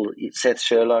got Seth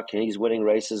Sherlock, and he's winning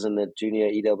races in the junior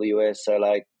EWS. So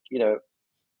like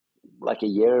a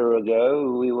year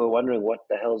ago, we were wondering what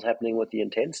the hell's happening with the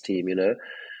Intense team,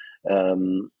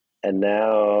 and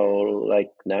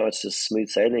now it's just smooth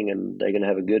sailing, and they're going to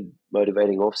have a good,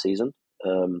 motivating off season.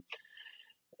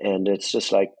 And it's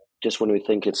just when we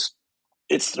think it's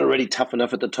already tough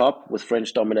enough at the top with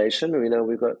French domination,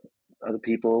 we've got other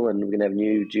people, and we're going to have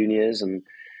new juniors, and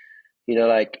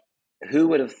who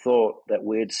would have thought that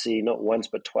we'd see not once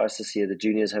but twice this year the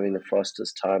juniors having the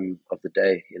fastest time of the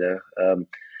day,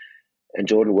 and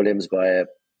Jordan Williams by a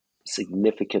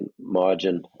significant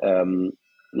margin. A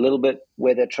little bit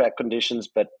weather track conditions,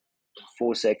 but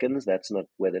 4 seconds, that's not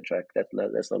weather track. That's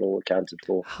not all accounted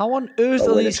for. How on earth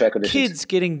are these kids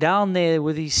getting down there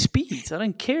with these speeds? I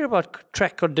don't care about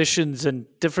track conditions and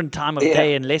different time of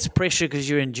day and less pressure because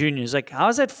you're in juniors. Like, how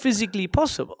is that physically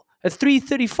possible at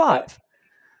 3:35?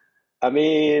 I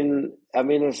mean,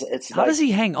 it's how does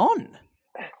he hang on?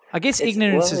 I guess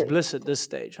ignorance is bliss at this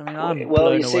stage. I mean, I'm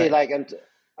blown away.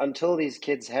 Until these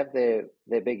kids have their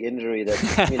big injury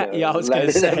that yeah, I was going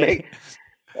to say.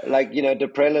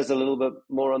 Deprella's a little bit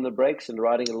more on the brakes and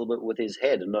riding a little bit with his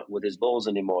head and not with his balls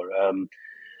anymore.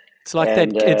 It's like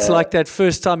it's like that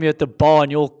first time you're at the bar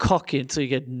and you're all cocky until you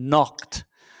get knocked.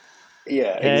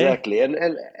 Yeah, exactly. And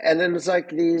then it's like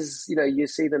these, you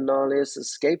see the gnarliest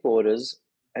skateboarders,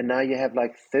 and now you have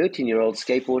like 13-year-old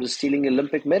skateboarders stealing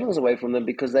Olympic medals away from them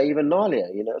because they're even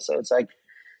gnarlier. So it's like,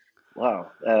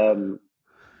 wow.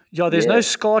 There's no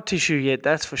scar tissue yet,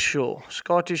 that's for sure.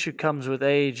 Scar tissue comes with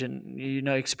age, and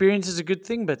experience is a good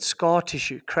thing, but scar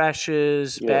tissue,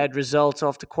 crashes, bad results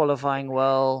after qualifying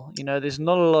well, there's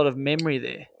not a lot of memory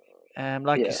there.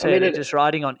 You said, they're just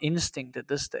riding on instinct at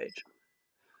this stage.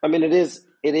 I mean, it is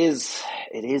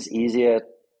easier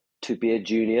to be a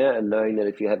junior and knowing that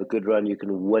if you have a good run, you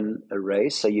can win a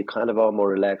race. So you kind of are more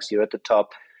relaxed. You're at the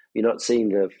top. You're not seeing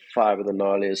the 5 of the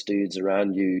gnarliest dudes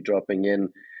around you dropping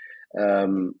in.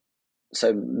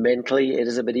 So mentally it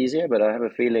is a bit easier, but I have a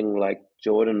feeling like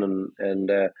Jordan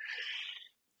and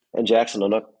Jackson are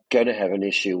not going to have an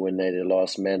issue when they're the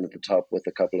last man at the top with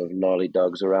a couple of gnarly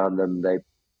dogs around them.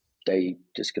 They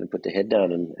just going to put their head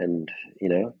down and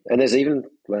there's even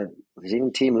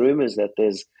team rumors that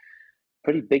there's a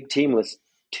pretty big team with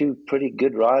 2 pretty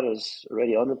good riders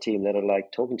already on the team that are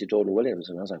like talking to Jordan Williams,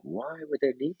 and I was like, why would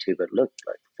they need to? But look,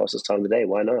 like fastest time of the day,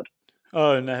 why not?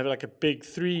 Oh, and they have like a big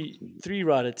three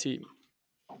rider team.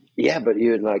 Yeah, but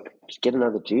you'd just get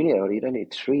another junior. You don't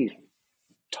need 3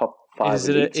 top 5.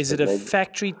 Is it a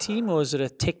factory team, or is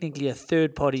it technically a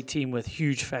third party team with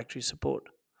huge factory support?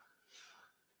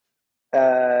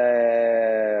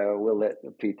 We'll let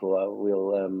the people.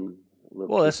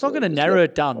 Well, it's not going to narrow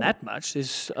it down that much.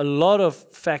 There's a lot of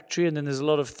factory, and then there's a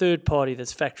lot of third party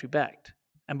that's factory backed.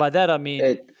 And by that I mean,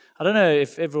 I don't know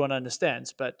if everyone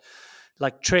understands, but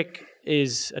like Trek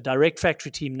is a direct factory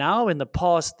team now. In the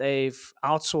past, they've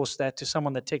outsourced that to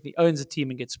someone that technically owns the team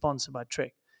and gets sponsored by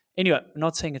Trek. Anyway, I'm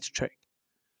not saying it's Trek.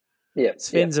 Yeah,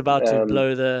 Sven's about to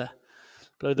blow the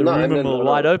rumor mill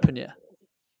wide open here.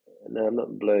 No, I'm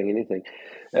not blowing anything.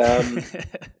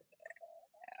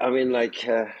 I mean, I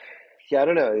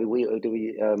don't know. What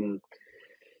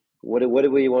do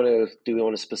we want to do? We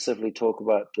want to specifically talk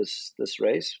about this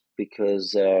race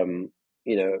because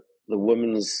the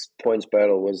women's points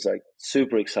battle was like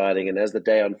super exciting, and as the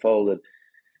day unfolded,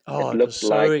 it was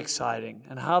so exciting.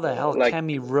 And how the hell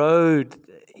Cami rode?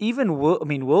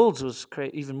 Worlds was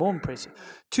even more impressive.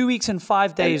 2 weeks and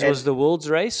 5 days was the Worlds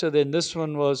race. So then this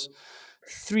one was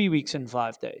 3 weeks and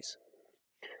 5 days.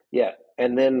 Yeah,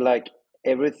 and then like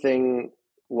everything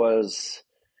was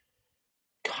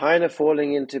kind of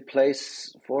falling into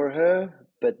place for her,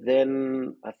 but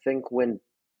then I think when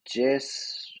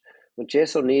Jess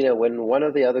or Nina, when one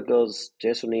of the other girls,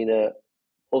 Jess or Nina,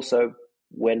 also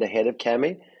went ahead of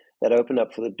Cami, that opened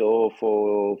up for the door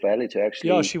for Valley to actually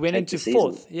Yeah, she went take into the season.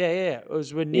 fourth. Yeah. It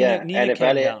was when Yeah, Nina and if came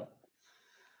Valley, down.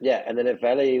 yeah, and then if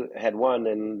Valley had won,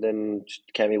 and then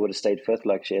Cami would have stayed fifth,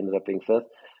 like she ended up being fifth.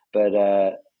 But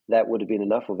that would have been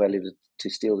enough for Valley to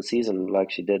steal the season,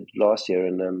 like she did last year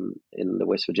in the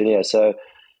West Virginia. So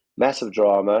massive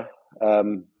drama.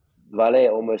 Valley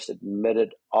almost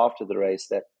admitted after the race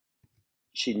that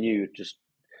she knew, just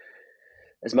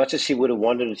as much as she would have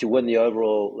wanted to win the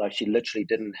overall, like she literally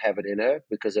didn't have it in her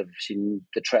because of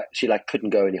the track. She like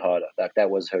couldn't go any harder. Like that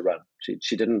was her run.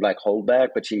 She didn't like hold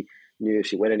back, but she knew if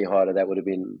she went any harder, the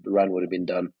run would have been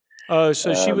done. Oh,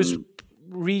 so she was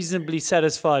reasonably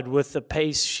satisfied with the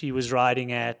pace she was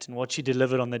riding at and what she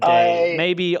delivered on the day.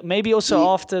 Maybe also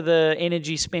after the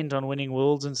energy spent on winning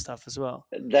worlds and stuff as well.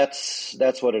 That's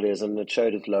what it is, and it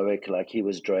showed at Loic, like he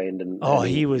was drained and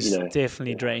he was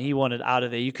definitely drained. He wanted out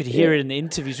of there. You could hear it in the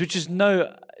interviews, which is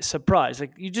no surprise.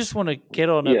 Like you just want to get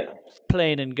on a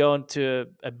plane and go onto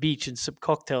a beach and sip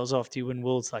cocktails after you win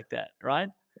worlds like that, right?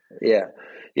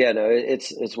 Yeah, no,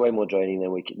 it's way more draining than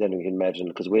we can imagine,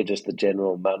 because we're just the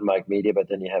general mountain bike media, but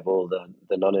then you have all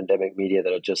the non-endemic media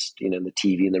that are just the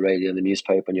TV and the radio and the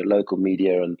newspaper and your local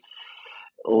media and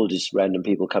all just random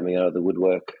people coming out of the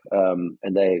woodwork, and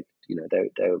they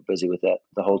were busy with that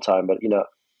the whole time. But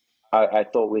I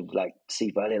thought we'd like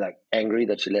see Valley like angry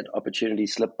that she let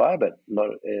opportunities slip by, but not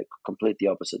complete the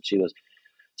opposite. She was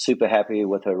super happy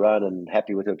with her run and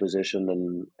happy with her position,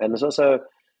 and it's also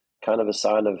kind of a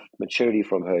sign of maturity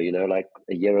from her, like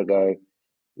a year ago,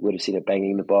 we would have seen her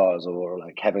banging the bars or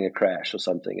like having a crash or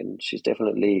something. And she's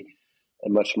definitely a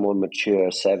much more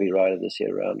mature, savvy rider this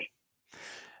year around.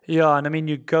 Yeah, and I mean,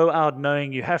 you go out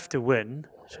knowing you have to win.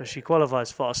 So she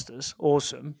qualifies fastest.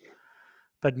 Awesome.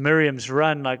 But Miriam's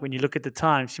run, like when you look at the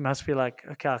time, she must be like,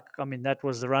 okay, I mean, that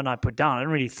was the run I put down. I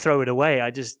didn't really throw it away.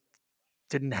 I just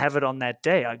didn't have it on that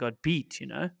day. I got beat,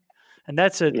 And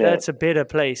that's a better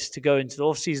place to go into the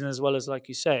off season, as well as, like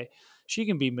you say, she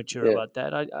can be mature about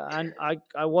that.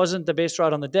 I wasn't the best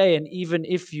rider on the day, and even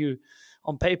if you,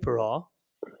 on paper, are,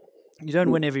 you don't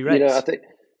win every race.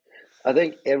 I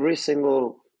think every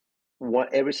single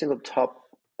top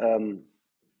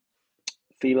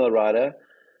female rider,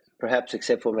 perhaps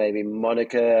except for maybe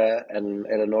Monica and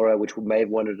Eleonora, which may have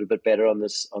won it a bit better on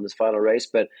this final race,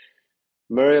 but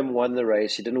Miriam won the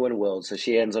race. She didn't win world, so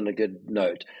she ends on a good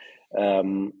note.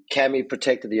 Cami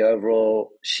protected the overall.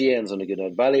 She ends on a good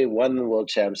note. Valley won the world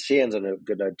champs. She ends on a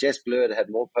good note. Jess Blewett had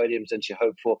more podiums than she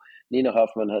hoped for. Nina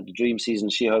Hoffman had the dream season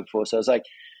she hoped for. So it's like,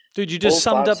 dude, you just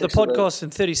summed up the podcast in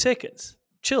 30 seconds.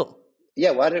 Chill.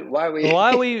 Yeah, why are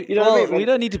we? We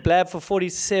don't need to blab for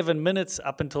 47 minutes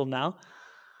up until now.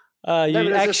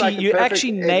 You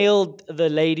actually nailed the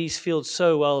ladies' field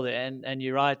so well there, and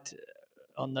you're right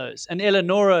on those. And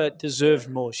Eleonora deserved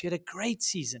more. She had a great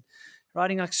season,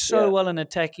 riding like well and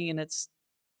attacking, and it's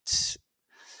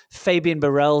Fabian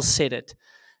Burrell said it.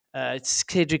 It's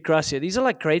Cedric Gracia. These are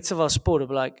like greats of our sport.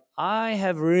 But like, I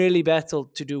have really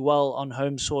battled to do well on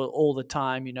home soil all the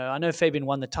time. I know Fabian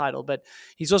won the title, but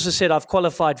he's also said I've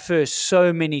qualified first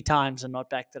so many times and not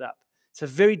backed it up. It's a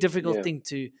very difficult thing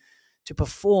to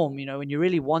perform, when you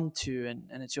really want to,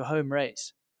 and it's your home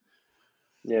race.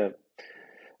 Yeah.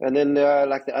 And then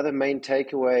like the other main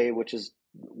takeaway, which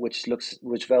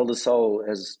Val di Sole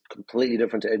is completely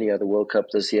different to any other World Cup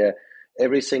this year.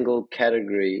 Every single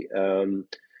category,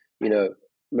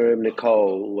 Miriam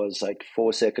Nicole was like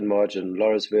 4-second margin,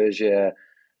 Loris Vergier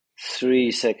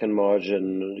 3-second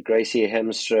margin, Gracie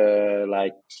Hemstra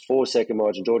like 4-second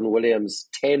margin, Jordan Williams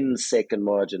 10-second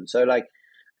margin. So like,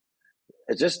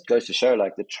 it just goes to show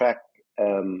like the track,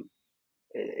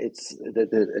 it's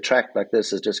a track like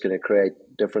this is just going to create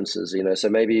differences, So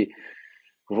maybe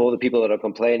with all the people that are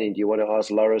complaining, do you want to ask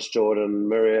Loris, Jordan,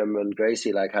 Miriam, and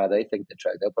Gracie like how they think the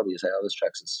track? They'll probably say, "Oh, this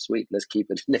track's sweet. Let's keep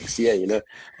it next year." No,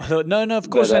 of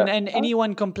course. But, and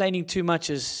anyone complaining too much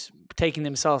is taking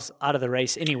themselves out of the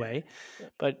race anyway.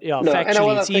 But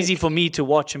factually, it's easy for me to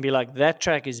watch and be like, that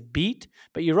track is beat.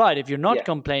 But you're right. If you're not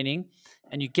complaining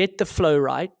and you get the flow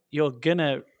right, you're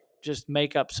gonna just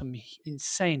make up some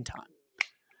insane time.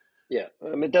 Yeah,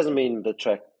 I mean, it doesn't mean the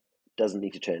track doesn't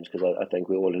need to change, because I think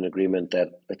we're all in agreement that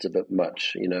it's a bit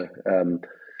much,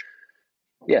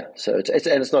 So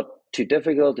it's not too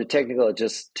difficult, too technical, it's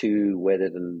just too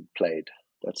weathered and played.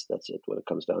 That's it. What it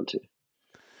comes down to.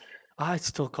 I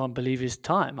still can't believe his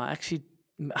time. I actually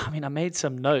I mean, I made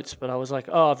some notes, but I was like,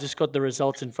 oh, I've just got the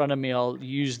results in front of me. I'll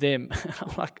use them.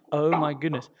 I'm like, oh my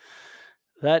goodness.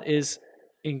 That is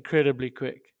incredibly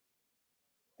quick.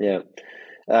 Yeah.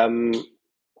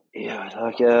 Yeah,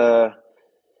 like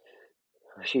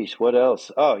sheesh, what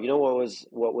else? Oh, you know what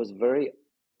was very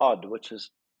odd, which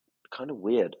is kind of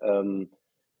weird. You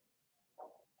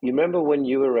remember when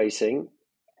you were racing,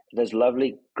 those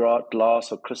lovely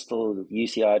glass or crystal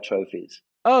UCI trophies?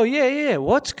 Oh, yeah.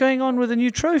 What's going on with the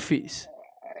new trophies?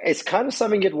 It's kind of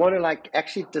something you'd want to like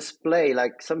actually display.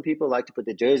 Like some people like to put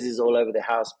their jerseys all over their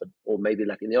house, or maybe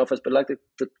like in the office, but like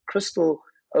the crystal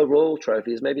overall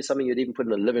trophy is maybe something you'd even put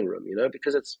in a living room,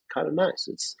 because it's kind of nice.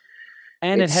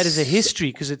 And it has a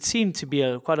history because it seemed to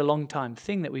be quite a long time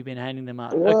thing that we've been handing them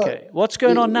out. Well, okay, what's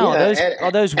going on now?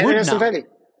 Are those wood now? Valley.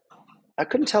 I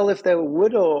couldn't tell if they were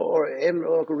wood or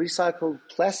recycled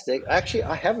plastic. Actually,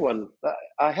 I have one.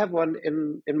 I have one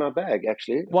in my bag.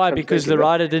 Actually, why? Because the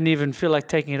rider didn't even feel like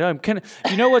taking it home.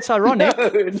 You know what's ironic? No,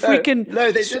 they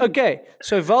didn't. Okay,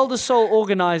 so Val di Sole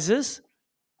organizes.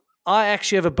 I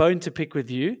actually have a bone to pick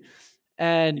with you.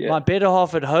 And my better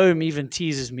half at home even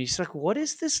teases me. She's like, what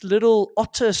is this little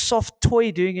otter soft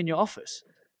toy doing in your office?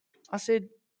 I said,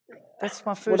 that's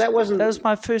my first. That was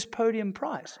my first podium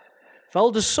prize.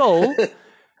 Val di Sole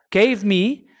gave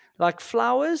me like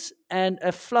flowers and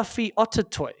a fluffy otter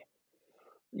toy.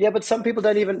 Yeah, but some people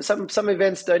don't even, some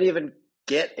events don't even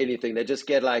get anything. They just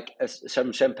get like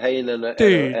some champagne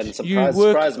and some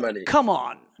prize money. Come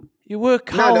on. You work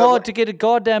hard to get a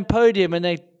goddamn podium and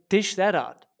they dish that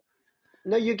out.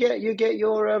 No, you get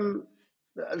your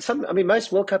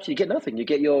most World Cups you get nothing. You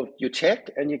get your check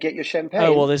and you get your champagne.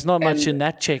 Oh well, there's not much in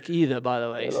that check either, by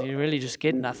the way. So you really just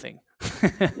get nothing.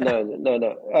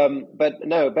 No. But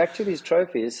no, back to these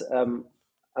trophies.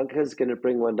 Uncle's going to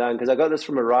bring one down because I got this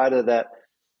from a rider that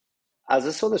I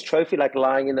just saw this trophy like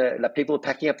lying in like people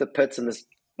packing up the pits and this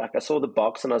like I saw the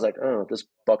box and I was like, oh, this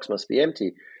box must be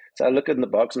empty. So I look in the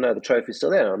box and no, the trophy's still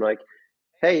there. I'm like,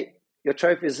 hey, your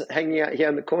trophy is hanging out here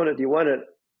in the corner. Do you want it?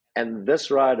 And this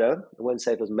rider, I won't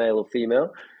say if it was male or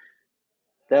female,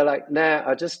 they're like, nah,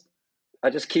 I just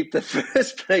keep the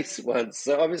first place one.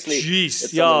 So obviously,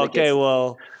 jeez,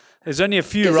 well, there's only a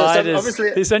few riders.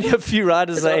 There's only a few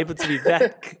riders that are able to be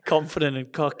that confident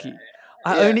and cocky.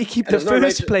 I only keep the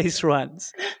first place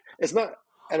ones. It's not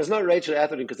Rachel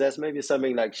Atherton because that's maybe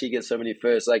something like she gets so many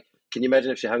firsts. Like, can you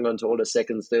imagine if she hung on to all the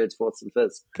seconds, thirds, fourths, and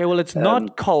fifths? Okay, well, it's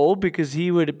not Cole because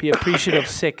he would be appreciative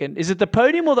second. Is it the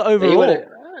podium or the overall?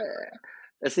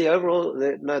 It's the overall.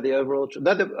 The overall.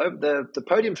 No, the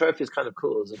podium trophy is kind of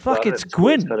cool. It's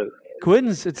Gwyn.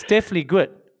 Gwyn's. It's definitely Gwyn.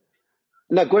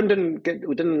 No, Gwyn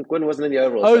Gwyn wasn't in the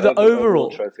overall. Oh, the overall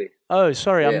trophy. Oh,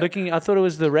 sorry. I'm looking. I thought it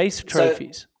was the race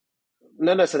trophies.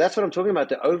 No. So that's what I'm talking about.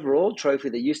 The overall trophy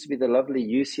that used to be the lovely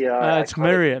UCI. It's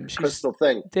Miriam. Crystal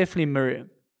thing. Definitely Miriam.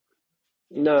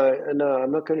 No,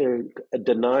 I'm not going to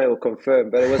deny or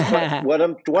confirm, but it was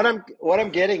what I'm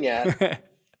getting at.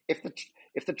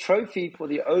 If the trophy for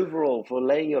the overall for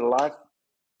laying your life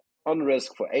on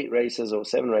risk for 8 races or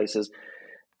 7 races,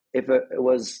 if it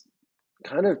was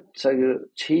kind of so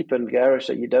cheap and garish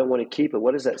that you don't want to keep it,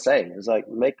 what is that saying? It's like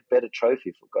make a better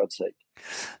trophy for God's sake.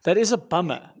 That is a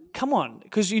bummer. Come on,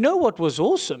 because you know what was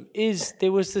awesome is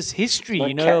there was this history,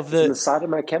 of the side of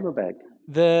my camera bag.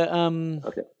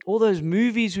 All those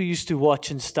movies we used to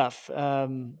watch and stuff.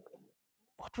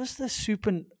 What was the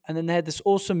and then they had this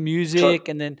awesome music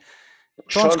and then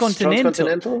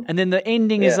Transcontinental. And then the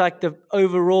ending is like the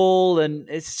overall, and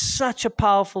it's such a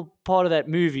powerful part of that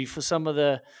movie for some of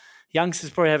the youngsters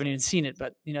probably haven't even seen it,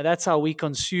 but that's how we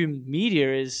consume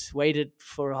media is waited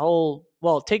for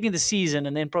taking the season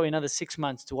and then probably another 6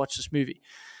 months to watch this movie.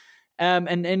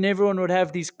 And everyone would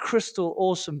have these crystal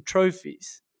awesome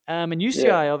trophies. And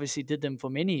UCI obviously did them for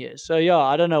many years. So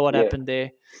I don't know what happened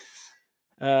there.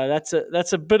 That's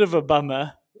a bit of a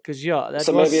bummer because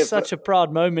that was such a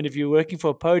proud moment if you're working for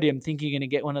a podium thinking you're going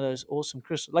to get one of those awesome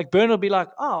crystals. Like Bernard will be like,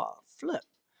 oh, flip.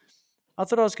 I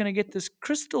thought I was going to get this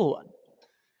crystal one.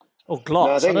 Or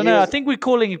glass. I don't know. I think we're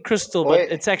calling it crystal, but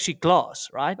it's actually glass,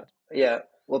 right? Yeah.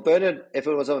 Well, Bernard, if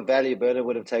it was on value, Bernard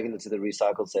would have taken it to the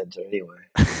recycle center anyway.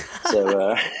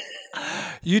 So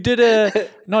you did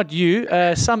not you.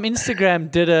 Some Instagram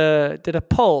did a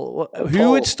poll.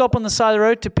 Who would stop on the side of the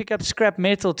road to pick up scrap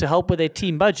metal to help with their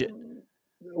team budget?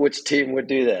 Which team would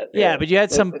do that? Yeah, but you had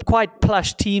some quite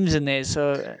plush teams in there,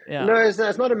 so yeah. No, it's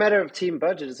not a matter of team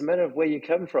budget. It's a matter of where you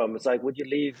come from. It's like, would you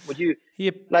leave? Would you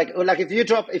like if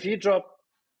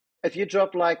you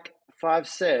drop like 5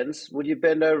 cents, would you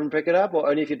bend over and pick it up, or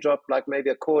only if you drop like maybe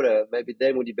a quarter? Maybe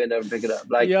then would you bend over and pick it up?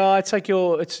 Like it's like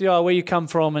where you come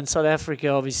from in South Africa.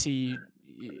 Obviously,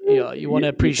 you want to you pick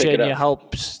appreciate it and you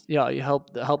up. you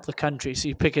help the country. So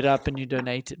you pick it up and you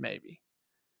donate it maybe.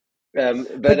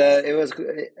 But it was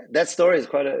that story is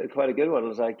quite a good one. It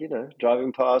was like,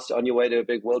 driving past on your way to a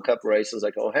big World Cup race. It's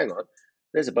like, oh, hang on,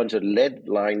 there's a bunch of lead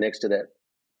lying next to that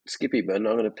skippy bin.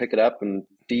 I'm going to pick it up and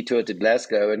detour to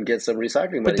Glasgow and get some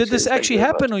recycling money. But did this Cheers, thank actually you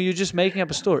very happen, or you're just making up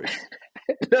a story?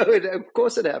 much. No, of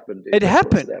course it happened. Dude. It Of course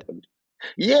happened? it happened.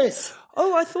 Yes.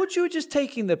 Oh, I thought you were just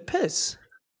taking the piss.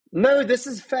 No, this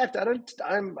is fact.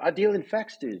 I deal in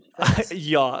facts, dude. Facts.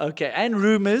 Yeah, okay. And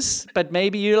rumors, but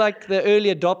maybe you're like the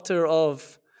early adopter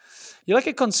of, you're like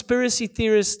a conspiracy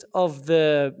theorist of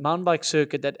the mountain bike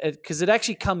circuit, that because it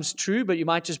actually comes true, but you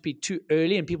might just be too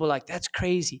early and people are like, that's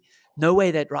crazy. No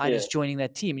way that rider's joining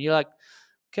that team. And you're like,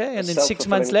 okay. And then 6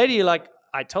 months later, you're like,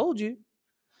 I told you.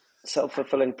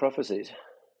 Self-fulfilling prophecies.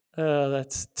 Oh,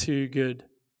 that's too good.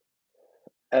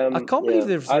 I can't believe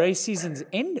the race season's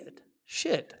ended.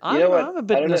 Shit. I'm a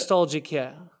bit nostalgic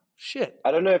here. Shit.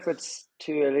 I don't know if it's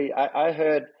too early. I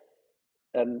heard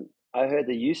there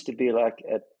used to be like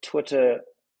a Twitter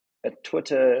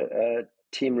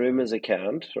Team Rumors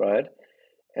account, right?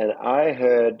 And I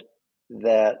heard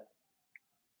that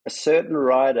a certain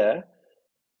rider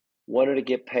wanted to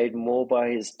get paid more by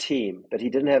his team, but he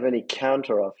didn't have any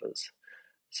counter offers.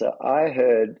 So I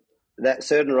heard that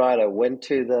certain rider went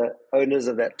to the owners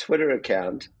of that Twitter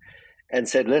account and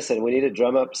said, listen, we need to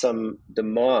drum up some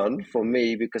demand for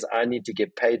me because I need to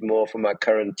get paid more for my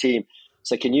current team.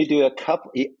 So can you do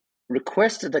he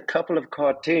requested a couple of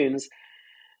cartoons,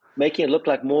 making it look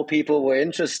like more people were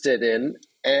interested in.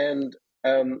 And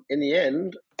in the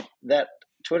end, that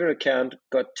Twitter account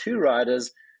got two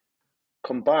riders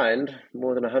combined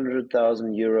more than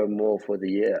 €100,000 more for the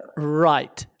year.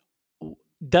 Right.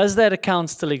 Does that account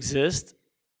still exist?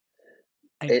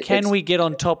 And can we get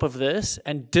on top of this?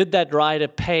 And did that rider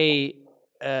pay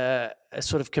a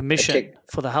sort of commission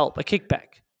for the help, a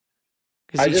kickback?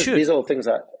 These are all things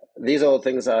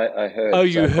I heard. Oh,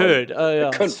 you heard? Oh,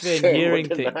 yeah. It's been hearing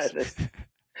things.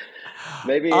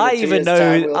 Maybe I even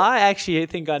know. I actually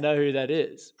think I know who that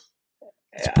is.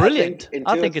 It's brilliant.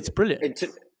 I think it's brilliant.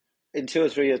 In 2 or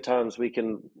 3 years' times, we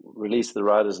can release the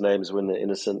riders' names when the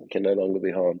innocent can no longer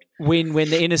be harmed. When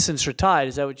the innocent's retired,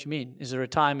 is that what you mean? Is a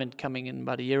retirement coming in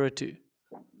about a year or two?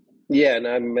 Yeah,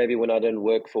 and maybe when I don't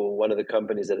work for one of the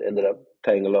companies that ended up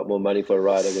paying a lot more money for a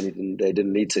rider when they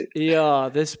didn't need to. Yeah,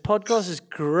 this podcast is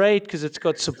great because it's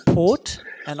got support,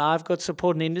 and I've got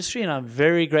support in the industry, and I'm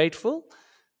very grateful.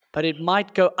 But it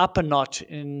might go up a notch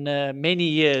in many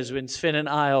years when Sven and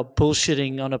I are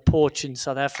bullshitting on a porch in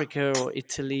South Africa or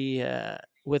Italy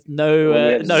with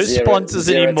no sponsors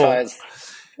anymore.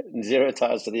 Zero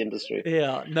ties to the industry.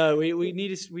 Yeah, no,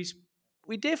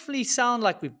 we definitely sound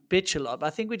like we bitch a lot. But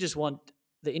I think we just want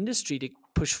the industry to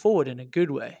push forward in a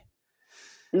good way.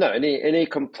 No, any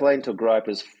complaint or gripe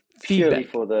is purely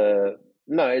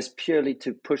it's purely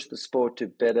to push the sport to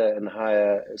better and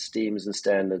higher esteems and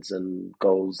standards and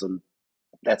goals, and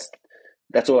that's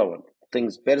all I want.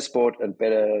 Better sport and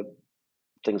better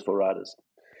things for riders.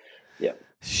 Yeah.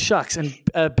 Shucks, and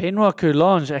Benoit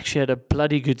Coulange actually had a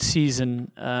bloody good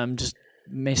season. Just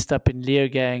messed up in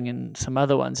Leergang and some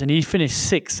other ones, and he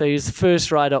finished 6th. So he was the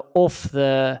first rider off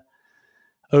the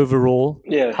overall.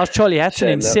 Yeah. How's Charlie Hatton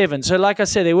in 7th? So like I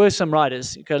said, there were some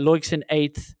riders. Loix in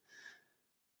 8th.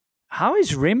 How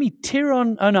is Remy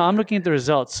Tiron? Oh, no, I'm looking at the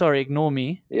results. Sorry, ignore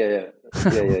me. Yeah.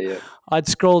 I'd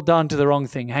scrolled down to the wrong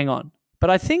thing. Hang on. But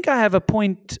I think I have a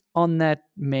point on that,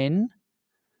 men.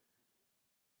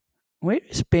 Where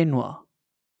is Benoit?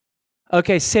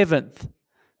 Okay, 7th.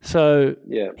 So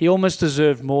he almost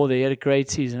deserved more there. He had a great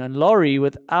season. And Laurie,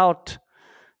 without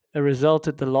a result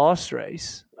at the last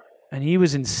race, and he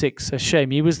was in 6th. A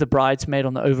shame. He was the bridesmaid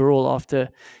on the overall after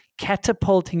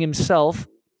catapulting himself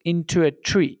into a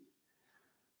tree.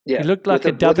 Yeah, he looked like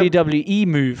a WWE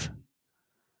move.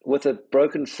 With a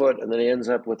broken foot, and then he ends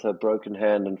up with a broken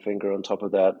hand and finger on top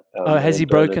of that. Has he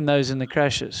broken those in the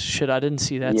crashes? Shit, I didn't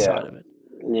see that side of it.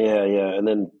 Yeah, and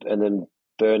then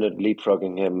Bernard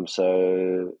leapfrogging him.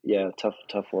 So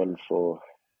tough one.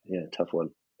 Tough one.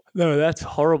 No, that's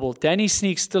horrible. Danny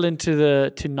sneaks still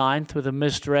into to 9th with a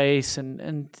missed race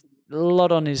and a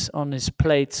lot on his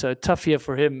plate. So tough year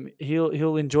for him.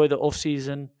 He'll enjoy the off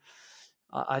season.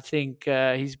 I think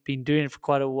he's been doing it for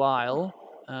quite a while,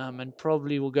 and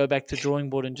probably will go back to drawing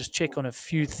board and just check on a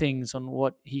few things on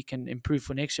what he can improve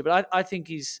for next year. But I think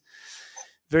he's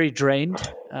very drained.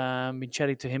 Been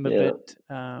chatting to him a bit.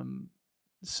 And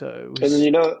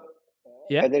then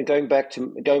and then going back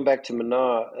to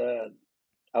Menard,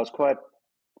 I was quite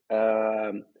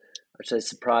I'd say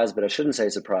surprised, but I shouldn't say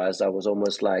surprised. I was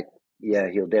almost like,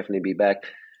 he'll definitely be back.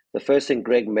 the first thing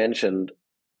Greg mentioned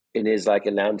in his like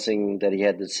announcing that he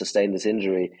had sustained this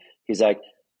injury, he's like,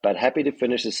 but happy to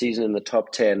finish the season in the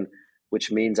top 10,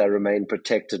 which means I remain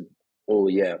protected all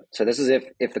year. So this is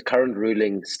if the current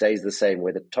ruling stays the same,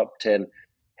 where the top 10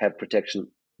 have protection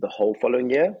the whole following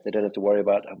year. They don't have to worry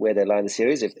about where they lie in the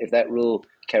series if that rule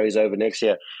carries over next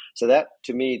year. So that,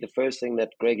 to me, the first thing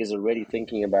that Greg is already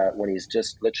thinking about when he's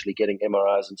just literally getting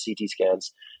MRIs and CT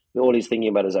scans, all he's thinking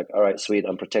about is like, all right, sweet,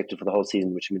 I'm protected for the whole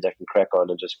season, which means I can crack on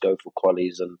and just go for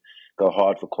qualies and go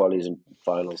hard for qualies and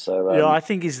finals. So yeah, I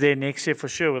think he's there next year for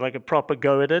sure with like a proper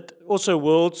go at it. Also,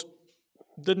 Worlds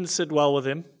didn't sit well with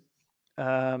him.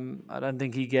 I don't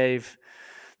think he gave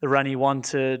the run he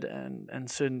wanted, and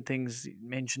certain things he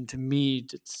mentioned to me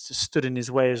just stood in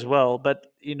his way as well. But,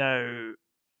 you know,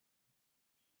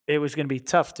 it was going to be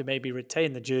tough to maybe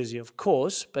retain the jersey, of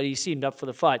course, but he seemed up for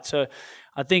the fight. So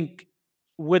I think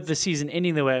with the season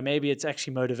ending the way, maybe it's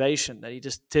actually motivation that he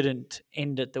just didn't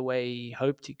end it the way he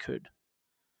hoped he could.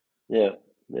 Yeah.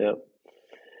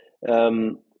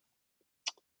 I'm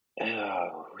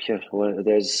just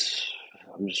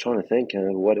trying to think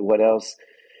what else.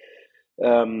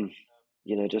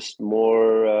 Just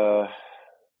more.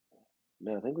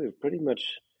 No, I think we've pretty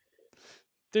much.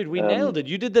 Dude, we nailed it.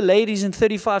 You did the ladies in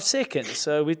 35 seconds,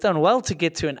 so we've done well to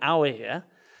get to an hour here.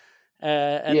 We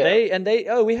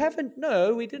haven't.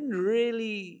 No, we didn't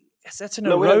really. That's an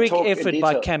heroic effort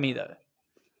by Cami, though.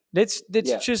 Let's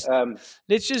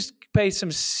just pay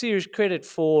some serious credit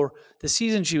for the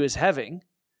season she was having,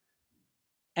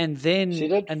 and then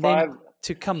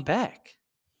to come back.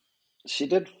 She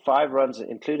did 5 runs,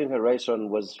 including her race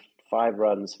run was 5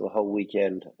 runs for the whole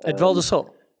weekend at Val di Sole.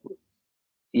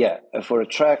 Yeah, for a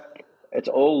track, it's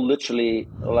all literally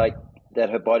like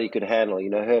that her body could handle. You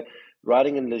know, her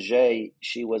riding in Leger,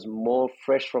 she was more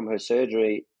fresh from her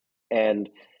surgery, and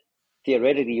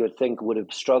theoretically you would think would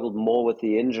have struggled more with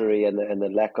the injury and the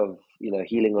lack of,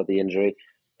 healing of the injury.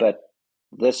 But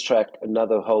this track,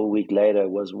 another whole week later,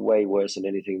 was way worse than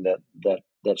anything that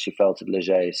she felt at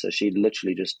Leger. So she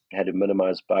literally just had to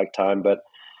minimize bike time. But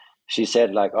she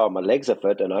said, like, oh, my legs are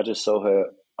fit. And I just saw her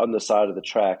on the side of the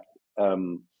track,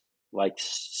 like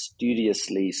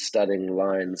studiously studying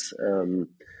lines.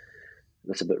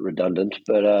 That's a bit redundant,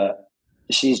 but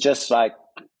she's just like,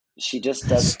 she just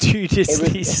does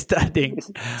studiously studying.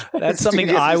 That's something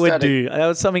I would do. That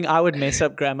was something I would mess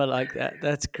up grammar like that.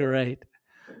 That's great.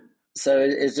 So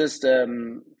it's just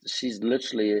she's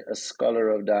literally a scholar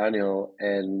of downhill,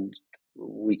 and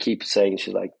we keep saying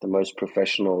she's like the most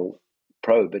professional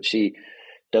pro, but she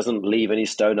doesn't leave any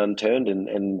stone unturned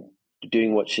and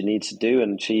doing what she needs to do.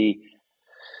 And she,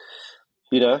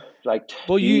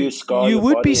 well, you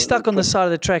would be stuck on the side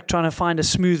of the track trying to find a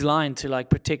smooth line to like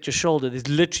protect your shoulder. There's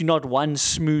literally not one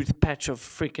smooth patch of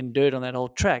freaking dirt on that whole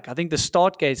track. I think the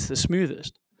start gate's the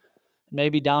smoothest,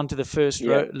 maybe down to the first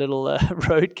little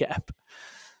road gap.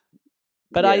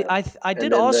 But I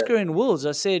did ask her in Wolves.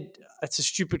 I said, it's a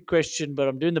stupid question, but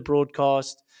I'm doing the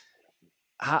broadcast.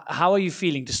 How are you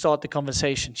feeling, to start the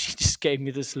conversation? She just gave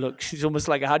me this look. She's almost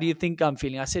like, how do you think I'm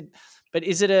feeling? I said, but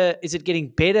is it getting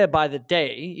better by the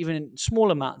day, even in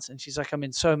small amounts? And she's like, I'm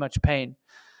in so much pain.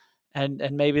 And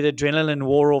maybe the adrenaline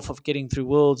wore off of getting through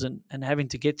Worlds and having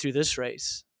to get through this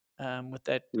race with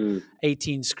that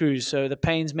 18 screws. So the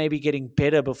pain's maybe getting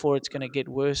better before it's going to get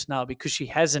worse now, because she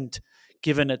hasn't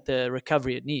given it the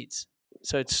recovery it needs.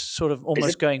 So it's sort of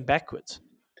almost going backwards.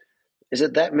 Is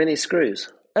it that many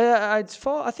screws? I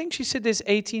think she said there's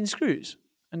 18 screws.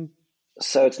 And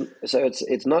so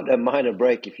it's not a minor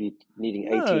break if you're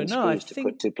needing 18 screws to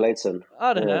put 2 plates in.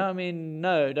 I don't know. I mean,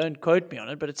 no, don't quote me on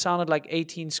it, but it sounded like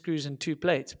 18 screws and 2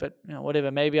 plates. But whatever.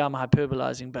 Maybe I'm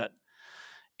hyperbolizing. But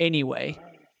anyway,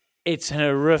 it's an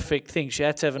horrific thing. She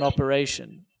had to have an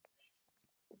operation.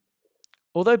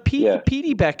 Although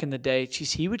Petey back in the day,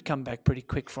 he would come back pretty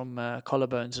quick from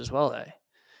collarbones as well.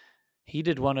 He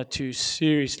did 1 or 2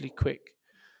 seriously quick.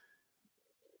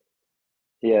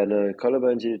 Yeah, no,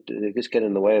 collarbones, they just get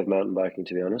in the way of mountain biking,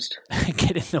 to be honest.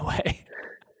 Get in the way.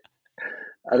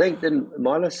 I think then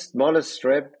Marla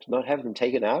Streb not have them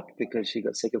taken out because she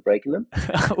got sick of breaking them.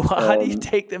 How do you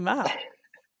take them out?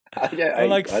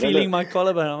 I'm feeling my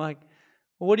collarbone. I'm like,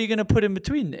 well, what are you going to put in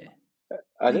between there?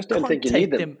 I just don't think you need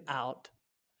them. Take them out.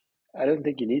 I don't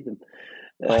think you need them.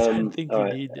 I don't think you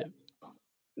need them.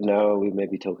 No, we may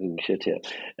be talking shit here.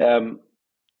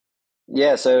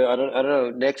 So I don't know.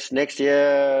 Next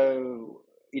year,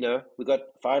 we got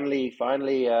finally.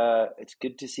 It's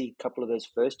good to see a couple of those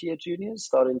first year juniors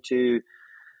starting to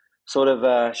sort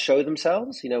of show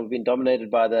themselves. We've been dominated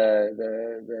by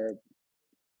the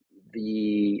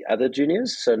other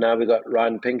juniors. So now we got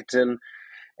Ryan Pinkerton,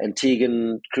 and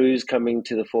Tegan Cruz coming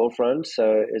to the forefront.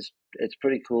 So it's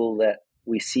pretty cool that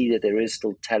we see that there is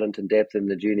still talent and depth in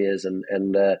the juniors, and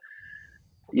Ryan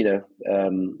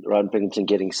Pickerington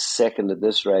getting second at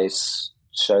this race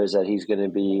shows that he's going to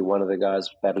be one of the guys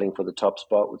battling for the top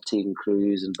spot with Tegan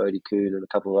Cruz and Bodie Kuhn and a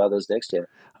couple of others next year.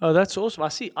 Oh, that's awesome. I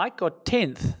see I got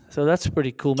 10th, so that's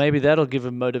pretty cool. Maybe that'll give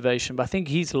him motivation. But I think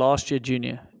he's last year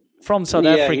junior. From South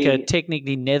Africa,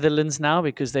 technically Netherlands now,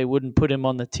 because they wouldn't put him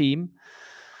on the team,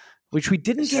 which we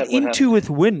didn't get into with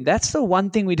Win. That's the one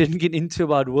thing we didn't get into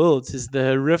about Worlds, is the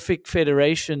horrific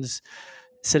federation's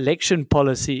selection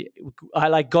policy.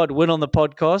 I got Win on the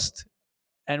podcast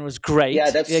and it was great.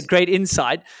 Yeah, he had great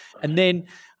insight. And then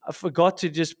I forgot to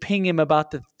just ping him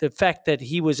about the fact that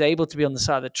he was able to be on the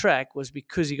side of the track was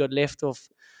because he got left off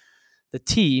the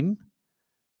team.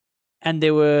 And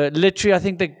they were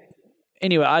literally,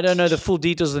 anyway, I don't know the full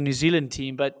details of the New Zealand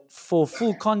team, but for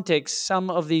full context,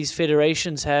 some of these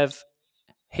federations have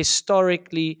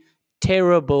historically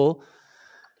terrible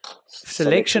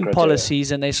selection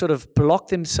policies, and they sort of lock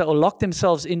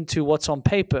themselves into what's on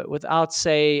paper without,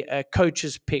 say, a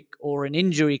coach's pick or an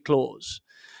injury clause.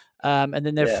 And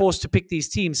then they're forced to pick these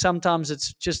teams. Sometimes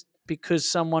it's just because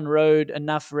someone rode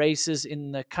enough races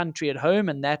in the country at home,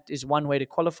 and that is one way to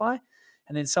qualify.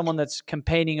 And then someone that's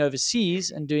campaigning overseas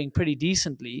and doing pretty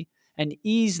decently and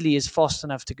easily is fast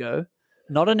enough to go,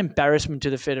 not an embarrassment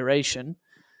to the federation,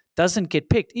 doesn't get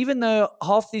picked. Even though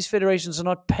half these federations are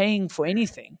not paying for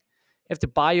anything. You have to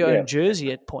buy your own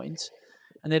jersey at points,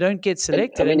 and they don't get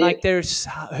selected. And they're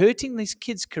hurting these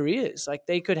kids' careers. Like,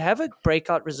 they could have a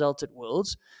breakout result at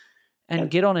Worlds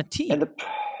and get on a team.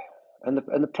 And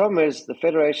the problem is the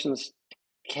federations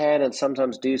can and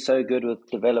sometimes do so good with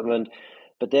development,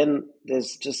 but then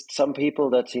there's just some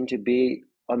people that seem to be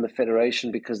on the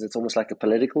federation because it's almost like a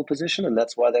political position, and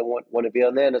that's why they want to be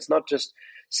on there. And it's not just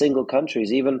single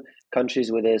countries, even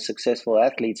countries where there's successful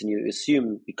athletes, and you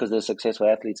assume because they're successful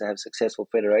athletes they have successful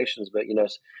federations. But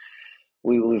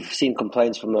we've seen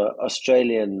complaints from the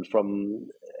Australian, from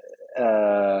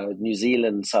New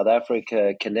Zealand, South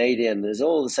Africa, Canadian. There's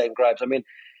all the same gripes. I mean,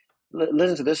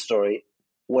 listen to this story.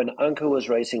 When Anke was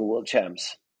racing world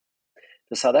champs,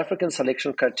 the South African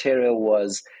selection criteria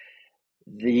was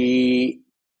the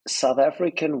South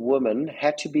African woman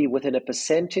had to be within a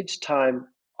percentage time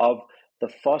of the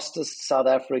fastest South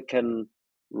African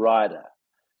rider.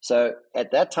 So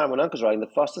at that time when Anke was riding, the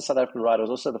fastest South African rider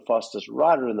was also the fastest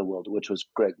rider in the world, which was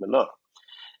Greg Minnaar.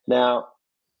 Now,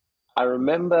 I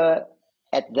remember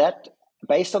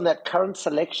based on that current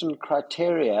selection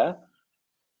criteria,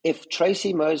 if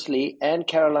Tracy Mosley and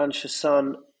Caroline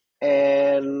Chasson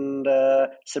and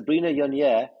Sabrina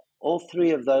Jonier, all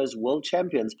three of those world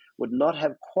champions, would not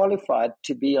have qualified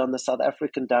to be on the South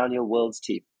African downhill worlds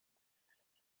team.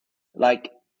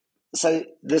 So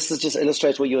this is just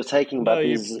illustrates what you were talking about.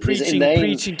 These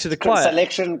preaching to the choir.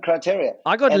 Selection criteria.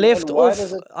 I got left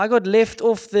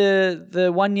off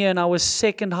the 1 year, and I was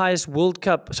second highest World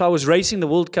Cup. So I was racing the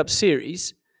World Cup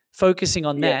series, focusing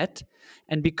on that.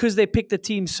 And because they picked the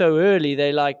team so early,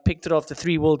 they picked it off the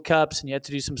 3 World Cups, and you had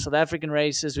to do some South African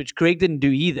races, which Greg didn't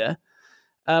do either.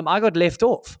 I got left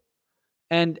off.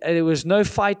 And there was no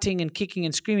fighting and kicking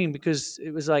and screaming because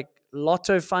it was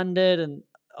lotto funded, and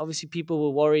obviously people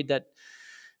were worried that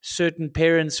certain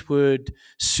parents would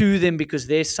sue them because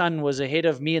their son was ahead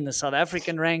of me in the South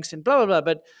African ranks and blah, blah, blah.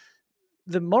 But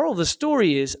the moral of the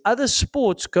story is other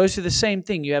sports go through the same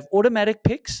thing. You have automatic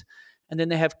picks, and then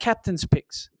they have captain's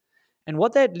picks. And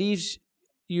what that leaves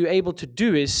you able to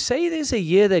do is, say there's a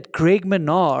year that Greg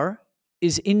Minnaar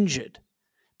is injured,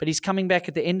 but he's coming back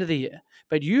at the end of the year.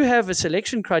 But you have a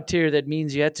selection criteria that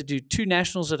means you had to do 2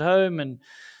 nationals at home and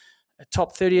a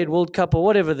top 30 at World Cup or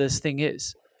whatever this thing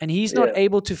is. And he's not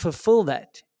able to fulfill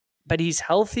that. But he's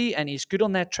healthy and he's good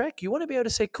on that track. You want to be able to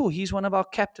say, cool, he's one of our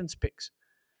captain's picks.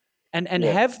 And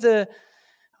have I'm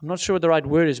not sure what the right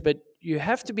word is, but you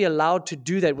have to be allowed to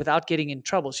do that without getting in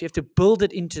trouble. So you have to build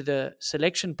it into the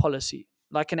selection policy,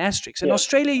 like an asterisk. And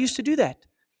Australia used to do that.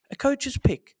 A coach's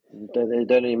pick. They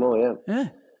don't anymore, yeah.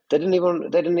 They didn't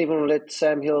even let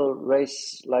Sam Hill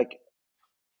race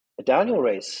a downhill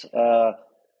race.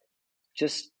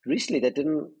 Just recently, they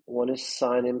didn't want to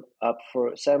sign him up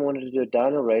for. Sam wanted to do a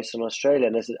downhill race in Australia,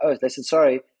 and they said,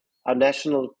 sorry, our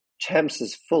national champs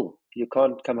is full. You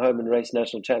can't come home and race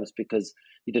national champs because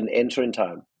you didn't enter in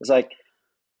time. It's like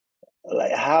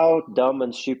how dumb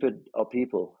and stupid are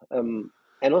people?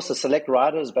 And also select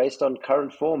riders based on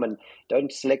current form, and don't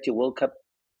select your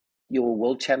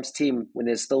world champs team when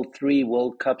there's still 3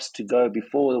 World Cups to go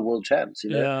before the world champs.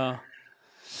 Yeah.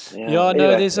 Yeah, no,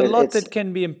 Anyway, there's a lot it's that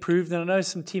can be improved. And I know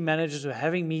some team managers were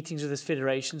having meetings with these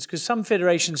federations because some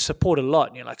federations support a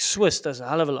lot. You know, like Swiss does a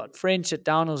hell of a lot. French at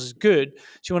downhills is good.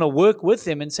 So you want to work with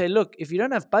them and say, look, if you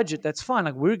don't have budget, that's fine.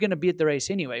 Like, we're going to be at the race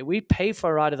anyway. We pay for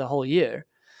a rider the whole year.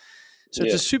 So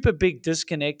it's yeah, a super big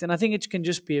disconnect. And I think it can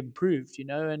just be improved, you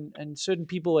know, and certain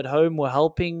people at home were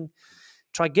helping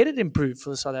try get it improved for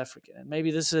the South African. And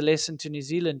maybe this is a lesson to New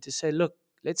Zealand to say, look,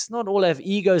 let's not all have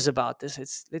egos about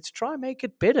this. Let's try and make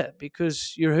it better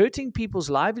because you're hurting people's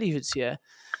livelihoods here.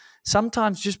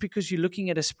 Sometimes just because you're looking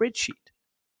at a spreadsheet,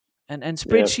 and yeah.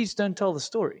 spreadsheets don't tell the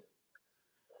story.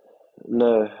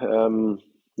 No,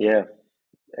 yeah.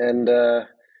 And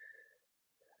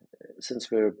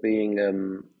since we're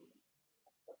being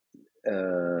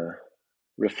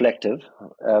reflective,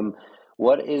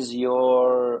 what is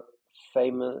your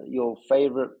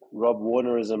favorite Rob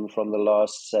Warnerism from the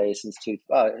last, say,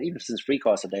 even since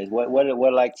Freecaster days?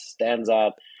 What like stands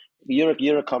out?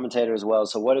 You're a commentator as well,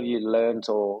 so what have you learned,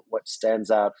 or what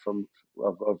stands out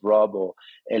of Rob or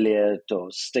Elliot or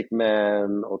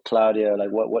Stickman or Claudia? Like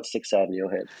what sticks out in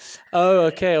your head? Oh,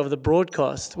 okay, of the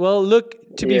broadcast. Well, look,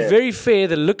 to be Yeah. very fair,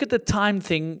 the look at the time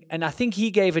thing, and I think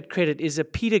he gave it credit, is a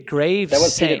Peter Graves That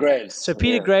was saying. Peter Graves. So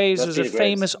Peter Yeah, Graves that's was a Peter Graves.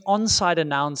 famous on-site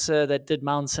announcer that did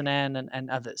Mount Sanan and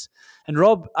others. And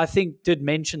Rob, I think, did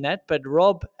mention that, but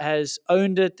Rob has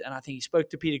owned it, and I think he spoke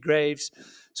to Peter Graves.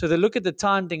 So the look at the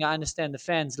time thing, I understand the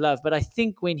fans love, but I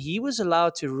think when he was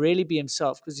allowed to really be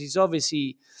himself, because he's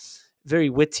obviously very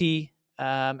witty,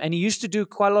 and he used to do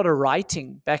quite a lot of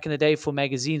writing back in the day for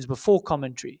magazines before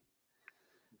commentary.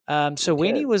 So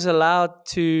when Okay. he was allowed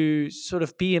to sort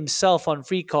of be himself on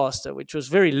Freecaster, which was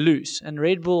very loose, and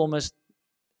Red Bull almost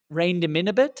reined him in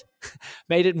a bit,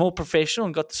 made it more professional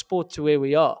and got the sport to where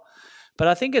we are. But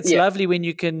I think it's Yeah. lovely when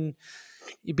you can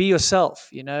be yourself,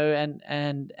 you know,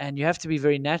 and you have to be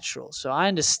very natural. So I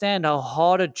understand how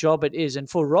hard a job it is. And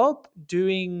for Rob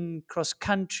doing cross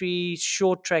country,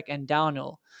 short track, and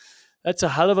downhill, that's a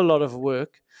hell of a lot of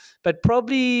work. But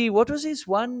probably, what was his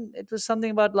one? It was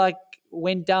something about like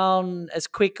went down as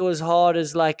quick or as hard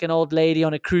as like an old lady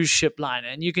on a cruise ship liner.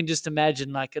 And you can just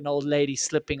imagine like an old lady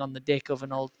slipping on the deck of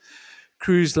an old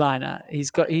cruise liner.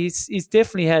 He's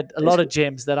definitely had a lot of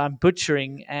gems that I'm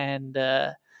butchering, and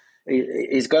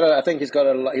He's got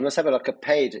he must have like a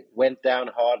page, went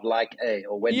down hard like A,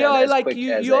 or went down yeah, as like quick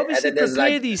as you A. obviously And then there's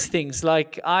prepare like, these things.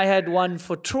 Like I had one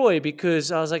for Troy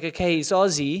because I was like, okay, he's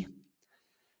Aussie.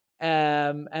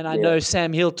 And I know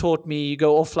Sam Hill taught me you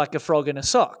go off like a frog in a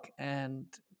sock. And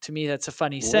to me, that's a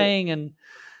funny saying. And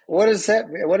what does that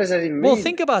even mean? well,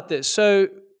 think about this. So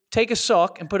take a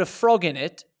sock and put a frog in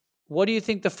it. What do you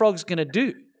think the frog's going to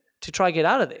do to try to get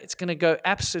out of there? It's going to go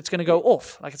it's going to go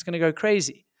off, like it's going to go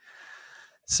crazy.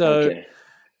 So,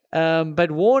 Okay.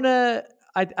 but Warner,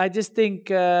 I just think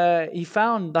he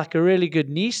found like a really good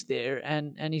niche there,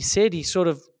 and he said he sort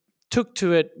of took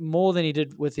to it more than he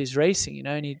did with his racing, you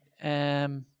know. And he,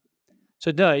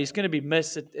 so no, he's going to be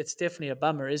missed. It's definitely a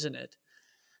bummer, isn't it?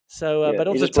 So, Yeah, but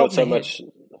off he the just top brought of my head,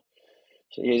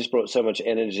 he just brought so much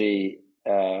energy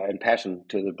and passion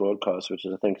to the broadcast, which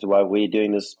is, I think, is why we're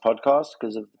doing this podcast,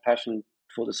 because of the passion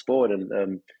for the sport.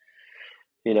 And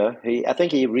you know, I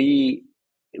think he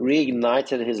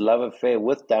reignited his love affair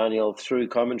with downhill through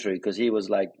commentary, because he was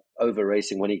like over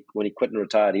racing when he quit and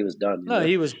retired. He was done. no,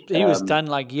 he was done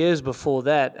like years before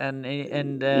that, and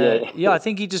Yeah. I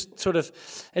think he just sort of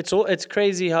it's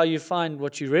crazy how you find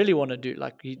what you really want to do.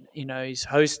 Like you know, he's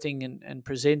hosting and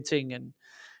presenting, and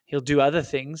he'll do other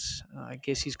things. I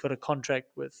guess he's got a contract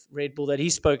with Red Bull that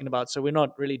he's spoken about, so we're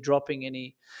not really dropping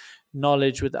any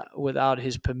knowledge without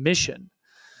his permission.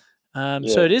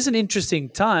 So it is an interesting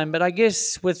time, but I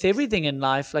guess with everything in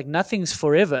life, like nothing's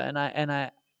forever, and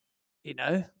I you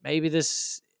know, maybe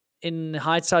this in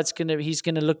hindsight he's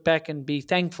gonna look back and be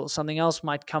thankful. Something else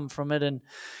might come from it, and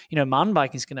you know, mountain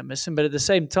biking is gonna miss him. But at the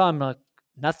same time, like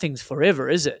nothing's forever,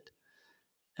 is it?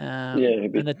 And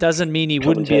it doesn't mean he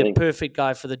wouldn't be a commentating. perfect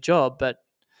guy for the job. But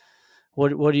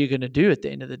what are you going to do at the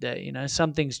end of the day? You know,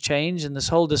 something's changed, and this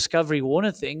whole Discovery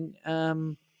Warner thing.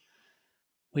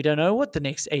 We don't know what the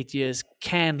next 8 years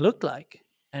can look like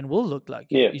and will look like.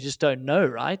 You just don't know,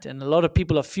 right? And a lot of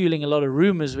people are fueling a lot of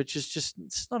rumors, which is just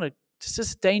it's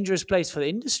just a dangerous place for the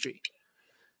industry.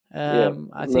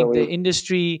 I think the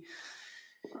industry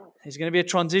there's going to be a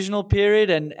transitional period,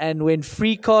 and when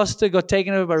Freecaster got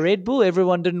taken over by Red Bull,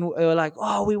 everyone were like,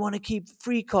 oh, we want to keep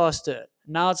Freecaster.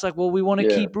 Now it's like, well, we want to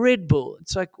keep Red Bull.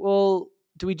 It's like, well,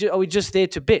 are we just there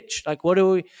to bitch? Like, what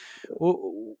do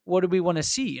we want to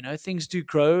see? You know, things do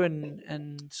grow,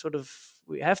 and sort of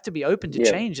we have to be open to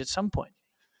change at some point.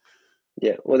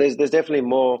 Yeah, well, there's definitely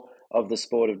more of the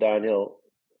sport of downhill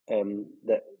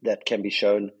that can be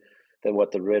shown than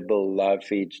what the Red Bull live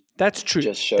feed That's true.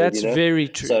 just showed. That's very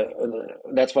true. So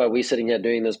that's why we're sitting here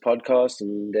doing this podcast.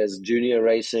 And there's junior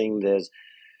racing, there's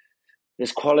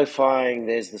qualifying,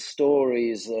 there's the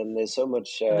stories, and there's so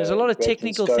much. There's a lot of growth and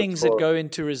technical scope things that go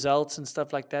into results and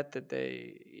stuff like that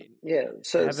they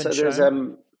So haven't there's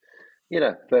shown.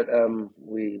 but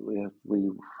we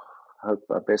hope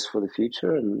our best for the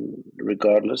future, and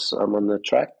regardless, I'm on the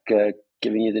track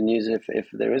giving you the news if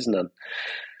there is none.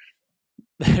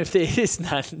 If there is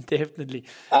none, definitely.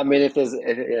 I mean, if there's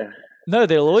No,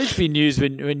 there'll always be news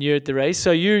when you're at the race.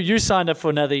 So you signed up for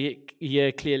another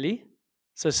year, clearly.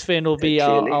 So Sven will be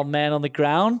our man on the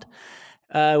ground.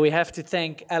 We have to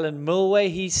thank Alan Milway.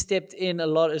 He stepped in a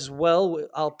lot as well.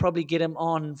 I'll probably get him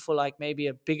on for like maybe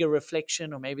a bigger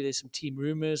reflection, or maybe there's some team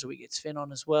rumors, or we get Sven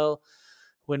on as well.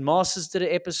 When Masters did an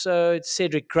episode,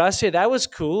 Cedric Gracia, that was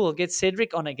cool. We'll get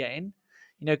Cedric on again,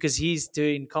 because he's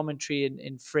doing commentary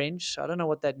in French. So I don't know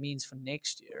what that means for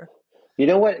next year. You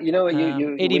know what?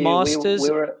 Eddie Masters.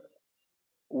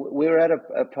 We were at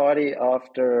a party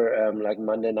after like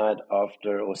Monday night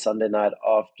after, or Sunday night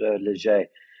after Leger,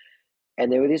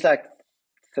 and there were these like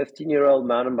 15-year-old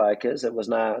mountain bikers. It was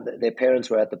now their parents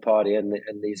were at the party, and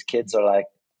these kids are like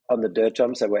on the dirt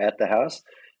jumps that were at the house,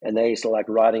 and they still like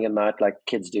riding at night like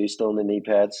kids do, still in the knee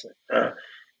pads.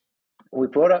 We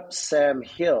brought up Sam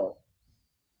Hill,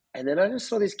 and then I just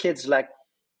saw these kids like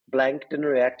blank, didn't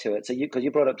react to it. So because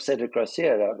you brought up Cedric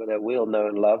Gracia, that we all know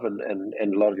and love, and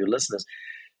a lot of your listeners.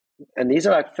 And these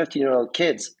are like 15-year-old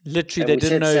kids. Literally, they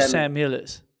didn't know Sam Hill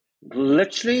is.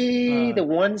 Literally, the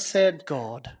one said,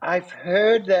 God, I've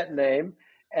heard that name.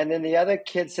 And then the other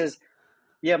kid says,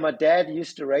 yeah, my dad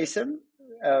used to race him.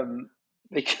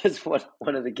 Because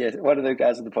one of the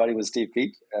guys at the party was Steve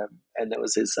Peat, and that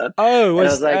was his son. Oh,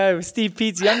 was Steve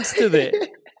Peat's youngster there?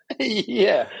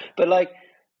 Yeah, but like,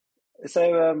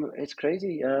 so it's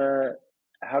crazy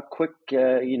how quick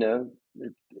the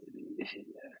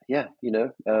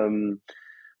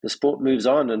sport moves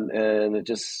on, and it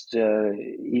just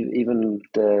even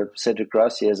the Cedric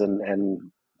Gracias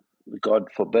and God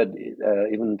forbid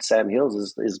even Sam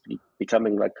Hills is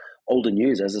becoming like older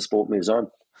news as the sport moves on.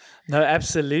 No,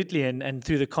 absolutely, and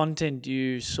through the content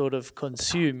you sort of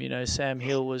consume, Sam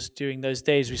Hill was during those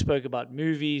days we spoke about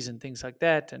movies and things like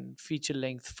that, and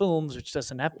feature-length films, which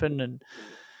doesn't happen, and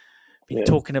been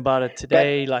talking about it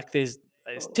today. Like there's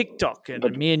TikTok,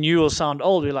 and me and you will sound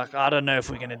old. We're like, I don't know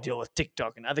if we're going to deal with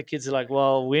TikTok, and other kids are like,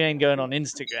 well, we ain't going on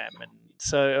Instagram. And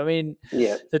so, I mean,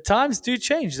 the times do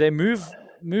change. They move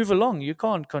along. You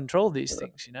can't control these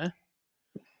things,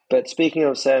 But speaking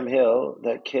of Sam Hill,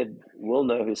 that kid will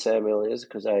know who Sam Hill is,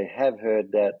 because I have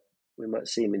heard that we might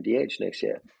see him in DH next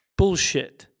year.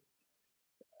 Bullshit.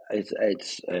 It's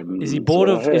is he bored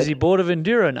of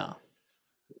enduro now?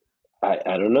 I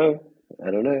don't know.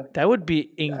 That would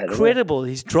be incredible.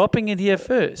 He's dropping it here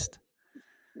first.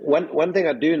 One thing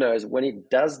I do know is when he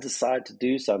does decide to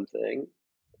do something,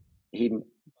 he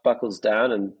buckles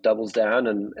down and doubles down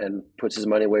and puts his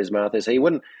money where his mouth is. So he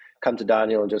wouldn't come to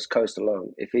Daniel and just coast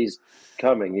along. If he's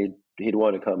coming, he'd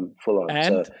want to come full on.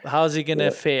 And so, how's he going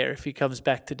to fare if he comes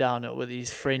back to downhill with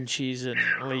these Frenchies and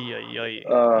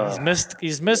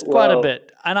he's missed quite a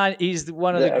bit, and he's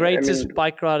one of the greatest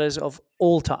bike riders of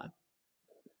all time.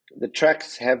 The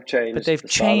tracks have changed, but they've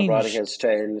changed. Style of riding has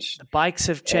changed. The bikes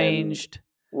have changed.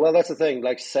 Well, that's the thing.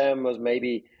 Like Sam was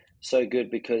maybe so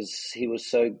good because he was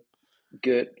so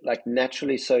good, like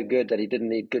naturally so good that he didn't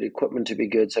need good equipment to be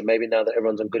good. So maybe now that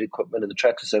everyone's on good equipment and the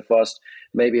tracks are so fast,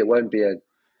 maybe it won't be a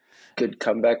good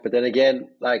comeback. But then again,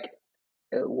 like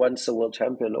once a world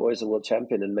champion, always a world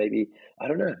champion, and maybe I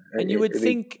don't know. And you would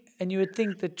think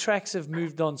the tracks have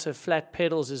moved on, so flat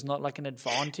pedals is not like an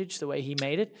advantage the way he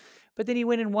made it. But then he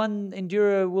went and won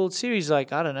Enduro World Series.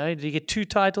 Like, I don't know, did he get 2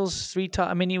 titles, 3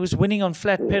 titles? I mean, he was winning on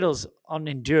flat pedals on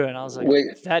Enduro, and I was like,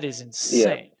 that is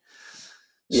insane.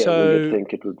 Yeah, so, we would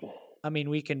think it would. I mean,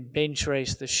 we can bench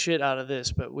race the shit out of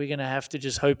this, but we're going to have to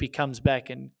just hope he comes back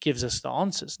and gives us the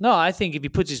answers. No, I think if he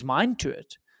puts his mind to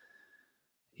it,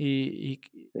 he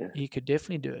could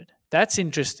definitely do it. That's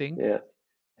interesting. Yeah.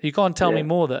 You can't tell me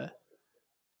more, though.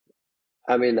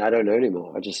 I mean, I don't know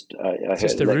anymore. I it's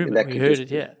just a rumor. We heard it,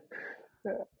 yeah.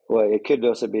 Well, it could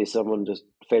also be someone just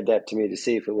fed that to me to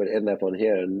see if it would end up on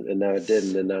here, and now it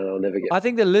didn't, and now I'll never get. I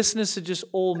think the listeners should just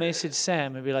all message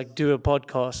Sam and be like, do a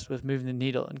podcast with Moving the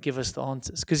Needle and give us the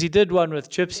answers. Because he did one with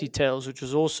Gypsy Tales, which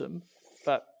was awesome.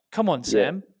 But come on,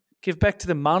 Sam. Give back to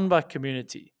the mountain bike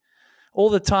community. All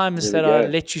the times that I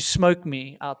let you smoke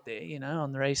me out there,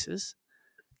 on the races.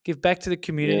 Give back to the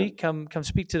community. Come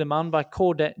speak to the mountain bike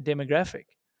core demographic.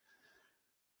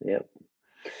 Yeah.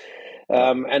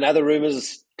 And other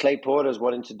rumors, Clay Porter's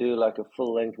wanting to do like a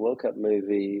full-length World Cup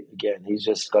movie again. He's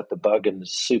just got the bug and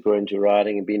is super into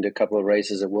riding and been to a couple of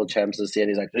races at World Champs this year. And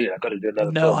he's like, dude, I've got to do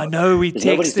another No, film. I know. We Because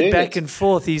nobody's texted doing back it. and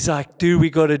forth. He's like, dude, we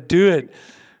got to do it.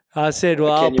 I said,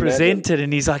 well, Can I'll you present it.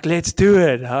 And he's like, let's do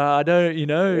it. I don't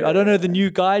know the new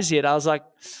guys yet. I was like,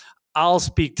 I'll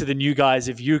speak to the new guys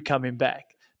if you're coming back.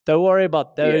 Don't worry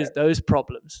about those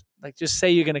problems. Like, just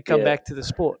say you're going to come back to the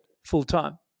sport full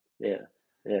time. Yeah.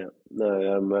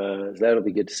 No, that'll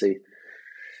be good to see.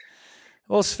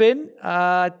 Well, Sven,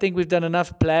 I think we've done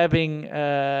enough blabbing.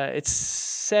 It's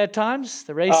sad times.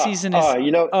 The race season is... well,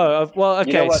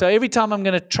 okay. You know what? So every time I'm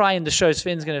going to try in the show,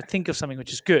 Sven's going to think of something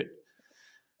which is good.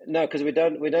 No, because we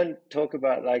don't talk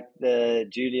about like the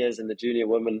juniors and the junior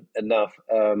women enough.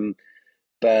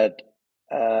 But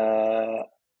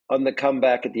on the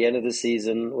comeback at the end of the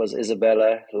season was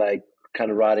Isabella, like kind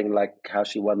of riding like how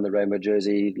she won the rainbow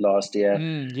jersey last year.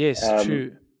 Yes,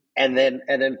 true. And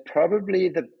then probably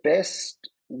the best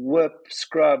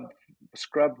scrub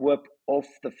whip off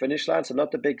the finish line. So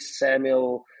not the big Sam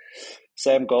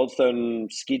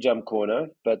Goldstone ski jump corner,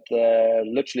 but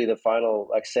literally the final,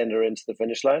 like, send her into the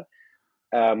finish line.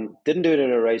 Didn't do it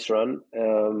in a race run,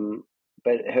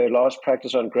 but her last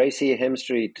practice run, Gracie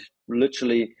Hemstreet,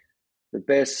 literally the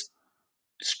best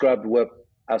scrubbed whip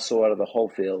I saw out of the whole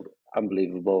field.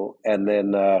 Unbelievable. And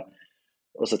then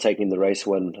also taking the race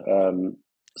win.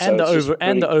 And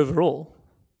the overall.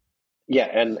 Yeah,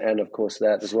 and of course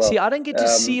that as well. See, I don't get to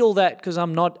see all that because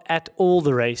I'm not at all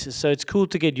the races. So it's cool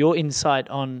to get your insight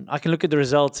on. I can look at the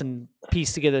results and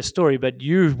piece together a story, but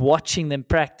you watching them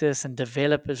practice and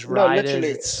develop as riders,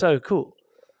 it's so cool.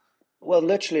 Well,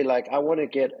 literally, like, I want to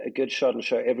get a good shot and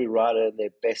show every rider in their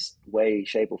best way,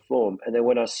 shape, or form. And then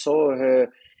when I saw her,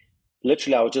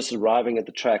 literally, I was just arriving at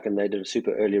the track and they did a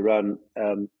super early run,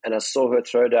 and I saw her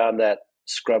throw down that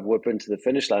scrub whip into the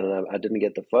finish line, and I didn't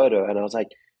get the photo, and I was like,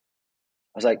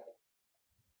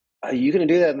 are you going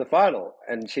to do that in the final?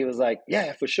 And she was like,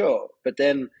 yeah, for sure. But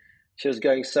then she was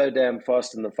going so damn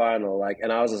fast in the final, like,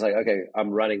 and I was just like, okay, I'm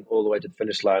running all the way to the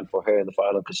finish line for her in the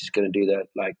final because she's going to do that.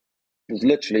 Like, it was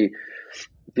literally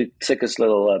the sickest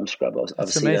little scrub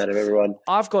I've seen out of everyone.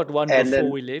 I've got one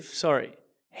before we leave. Sorry.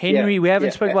 Henry, we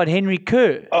haven't spoken about Henry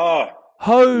Kerr. Oh,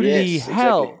 holy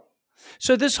hell. Exactly.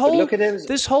 So this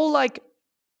whole like,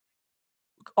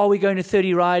 are we going to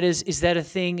 30 riders? Is that a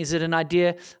thing? Is it an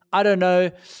idea? I don't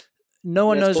know. No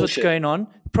one knows what's going on.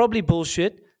 Probably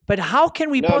bullshit. But how can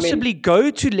we possibly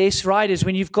go to less riders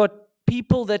when you've got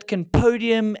people that can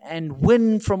podium and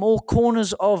win from all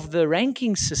corners of the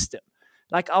ranking system?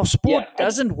 Like, our sport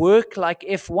doesn't work like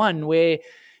F1, where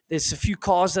there's a few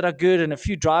cars that are good and a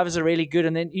few drivers are really good.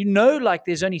 And then, like,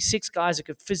 there's only 6 guys that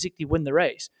could physically win the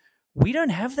race. We don't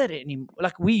have that anymore.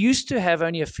 Like, we used to have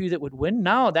only a few that would win.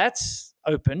 Now that's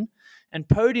open, and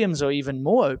podiums are even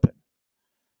more open.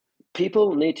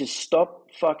 People need to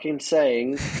stop fucking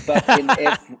saying, but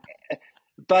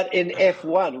in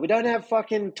F1, we don't have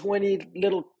fucking 20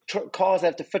 little cars that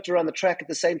have to fit around the track at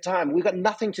the same time. We've got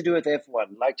nothing to do with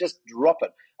F1. Like, just drop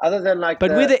it. Other than like,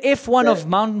 but we're the F1 of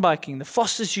mountain biking, the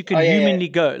fastest you can humanly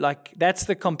go. Like, that's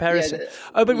the comparison.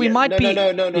 We might be.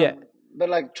 No. Yeah. But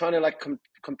like trying to like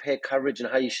compare coverage and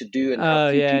how you should do.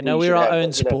 And we're our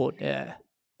own sport. Yeah.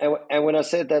 And when I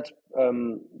said that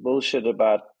bullshit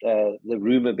about the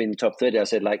rumor being top 30, I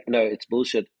said, like, no, it's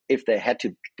bullshit if they had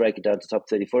to break it down to top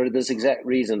 30 for this exact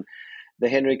reason. The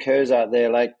Henry Kerr's out there,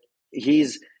 like, he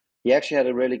actually had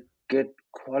a really good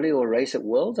quali or race at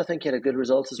Worlds. I think he had a good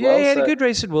result as well. Yeah, he had a good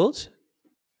race at Worlds.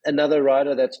 Another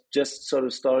rider that's just sort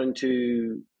of starting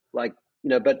to, like,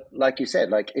 but like you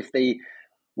said, like, if they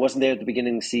wasn't there at the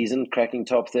beginning of the season, cracking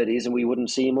top 30s, and we wouldn't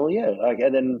see him all year. Like,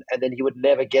 and then he would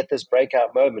never get this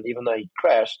breakout moment, even though he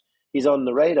crashed. He's on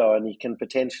the radar, and he can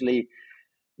potentially,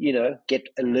 get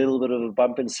a little bit of a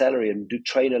bump in salary and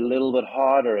train a little bit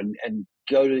harder and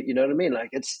go to, you know what I mean? Like,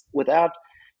 it's without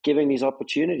giving these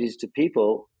opportunities to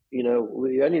people.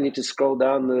 We only need to scroll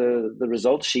down the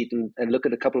results sheet and look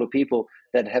at a couple of people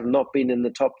that have not been in the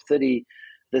top 30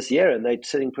 this year, and they're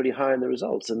sitting pretty high in the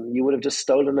results, and you would have just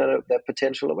stolen that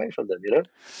potential away from them,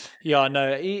 Yeah,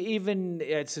 no, even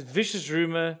it's a vicious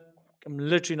rumor. I'm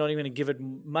literally not even going to give it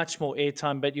much more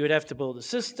airtime, but you would have to build a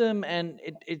system, and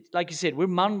it like you said, we're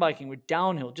mountain biking, we're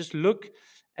downhill. Just look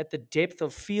at the depth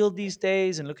of field these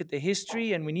days and look at the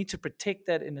history, and we need to protect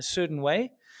that in a certain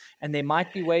way. And there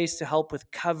might be ways to help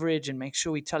with coverage and make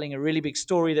sure we're telling a really big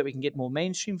story that we can get more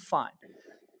mainstream, fine.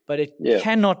 But it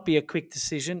cannot be a quick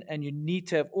decision, and you need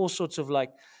to have all sorts of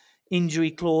like injury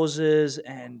clauses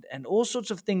and all sorts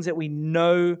of things that we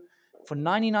know for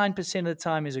 99% of the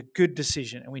time is a good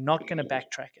decision, and we're not going to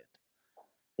backtrack it.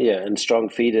 Yeah, and strong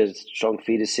feeder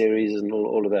series and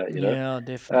all of that, you know. Yeah,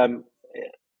 definitely.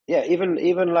 Yeah,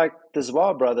 even like the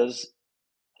Zwa brothers,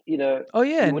 you know, Oh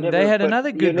yeah, you would and never they have had put,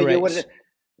 another good race.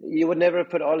 you would never have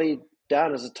put Ollie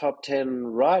down as a top 10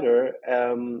 rider,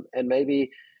 and maybe,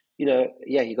 you know,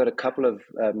 yeah, he got a couple of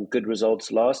good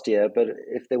results last year, but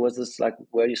if there was this like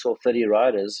where you saw 30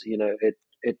 riders, you know,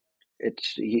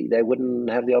 they wouldn't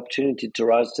have the opportunity to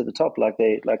rise to the top like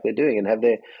they're doing and have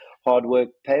their hard work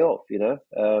pay off, you know.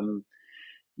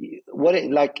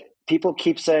 Like people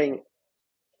keep saying,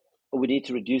 we need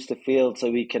to reduce the field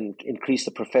so we can increase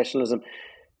the professionalism.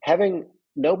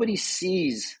 Nobody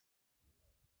sees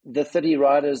the 30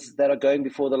 riders that are going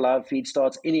before the live feed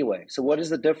starts anyway. So what is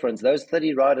the difference? Those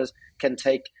 30 riders can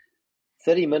take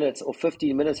 30 minutes or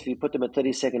 15 minutes if you put them at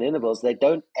 30-second intervals. They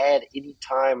don't add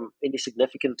any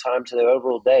significant time to their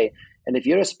overall day. And if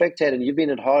you're a spectator and you've been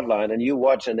at Hardline and you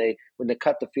watch, and when they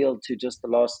cut the field to just the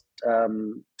last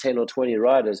 10 or 20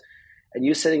 riders, and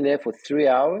you're sitting there for 3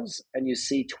 hours and you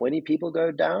see 20 people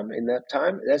go down in that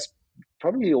time, that's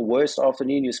probably your worst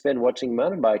afternoon you spend watching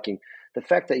mountain biking. The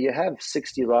fact that you have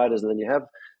 60 riders and then you have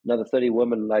another 30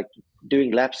 women like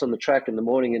doing laps on the track in the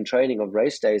morning in training of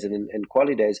race days and in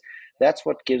quali days, that's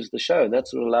what gives the show. And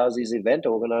that's what allows these event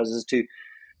organizers to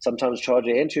sometimes charge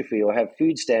an entry fee or have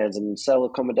food stands and sell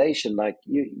accommodation. Like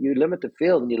you limit the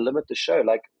field and you limit the show.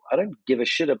 Like I don't give a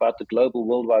shit about the global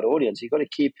worldwide audience. You've got to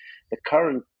keep the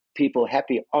current people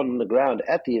happy on the ground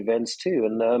at the events too.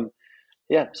 And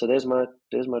yeah, so there's my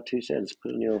 2 cents.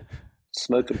 Put in your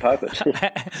smoke and pipe it.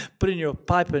 Put in your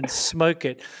pipe and smoke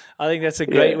it. I think that's a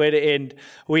great way to end.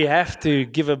 We have to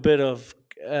give a bit of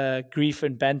grief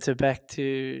and banter back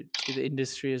to the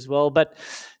industry as well. But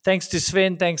thanks to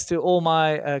Sven, thanks to all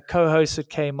my co-hosts that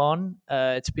came on.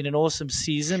 It's been an awesome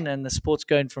season and the sport's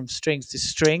going from strength to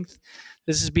strength.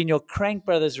 This has been your Crank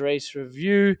Brothers Race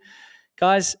Review.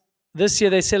 Guys, this year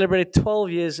they celebrated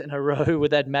 12 years in a row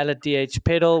with that Mallet DH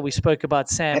pedal. We spoke about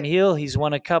Sam Hill. He's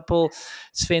won a couple.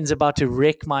 Sven's about to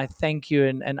wreck my thank you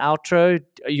and outro.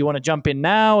 You want to jump in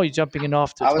now or are you jumping in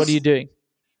afterwards? What are you doing?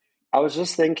 I was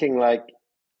just thinking, like,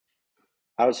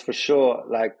 I was for sure,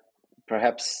 like,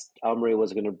 perhaps Almery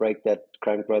was going to break that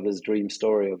Crank Brothers dream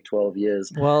story of 12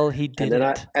 years. Well, he did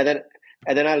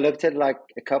And then I looked at, like,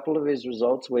 a couple of his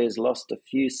results where he's lost a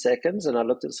few seconds, and I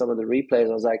looked at some of the replays.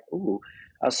 I was like, ooh.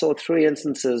 I saw 3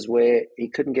 instances where he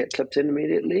couldn't get clipped in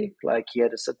immediately. Like he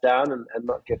had to sit down and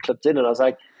not get clipped in. And I was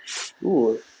like,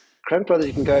 ooh, Crank Brothers,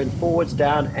 you can go in forwards,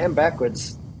 down, and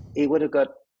backwards. He would have got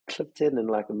clipped in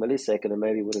like a millisecond and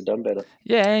maybe would have done better.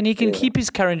 Yeah, and he can keep his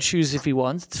current shoes if he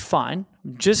wants. It's fine.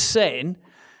 I'm just saying,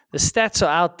 the stats are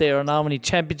out there on how many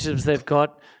championships they've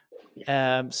got.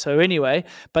 So anyway,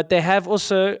 but they have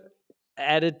also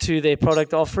added to their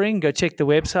product offering. Go check the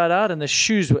website out, and the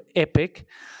shoes were epic.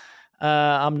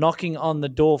 I'm knocking on the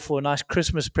door for a nice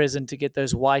Christmas present to get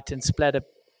those white and splatter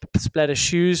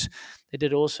shoes. They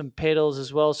did awesome pedals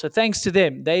as well. So thanks to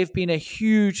them. They've been a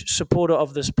huge supporter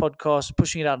of this podcast,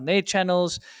 pushing it out on their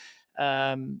channels.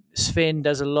 Sven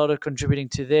does a lot of contributing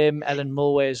to them. Alan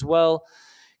Mulway as well.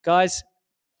 Guys,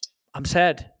 I'm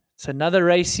sad. It's another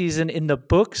race season in the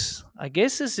books. I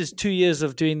guess this is 2 years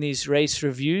of doing these race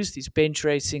reviews, these bench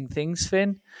racing things,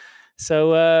 Sven.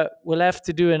 So we'll have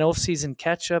to do an off-season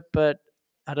catch-up, but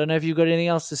I don't know if you've got anything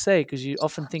else to say because you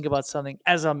often think about something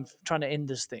as I'm trying to end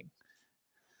this thing.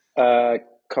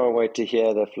 Can't wait to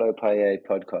hear the Flo Paillet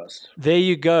podcast. There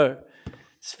you go.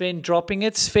 Sven dropping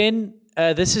it. Sven,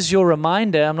 this is your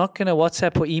reminder. I'm not going to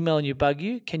WhatsApp or email you, bug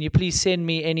you. Can you please send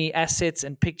me any assets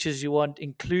and pictures you want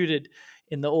included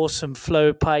in the awesome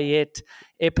Flo Paillet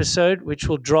episode, which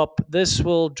will drop. This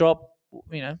will drop,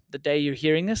 the day you're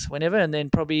hearing this, whenever, and then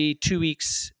probably 2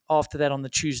 weeks after that on the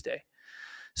Tuesday.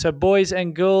 So boys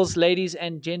and girls, ladies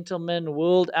and gentlemen,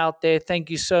 world out there, thank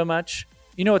you so much.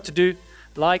 You know what to do.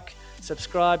 Like,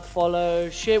 subscribe, follow,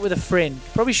 share with a friend.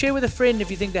 Probably share with a friend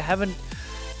if you think they haven't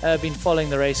been following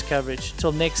the race coverage.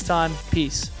 Till next time,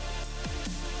 peace.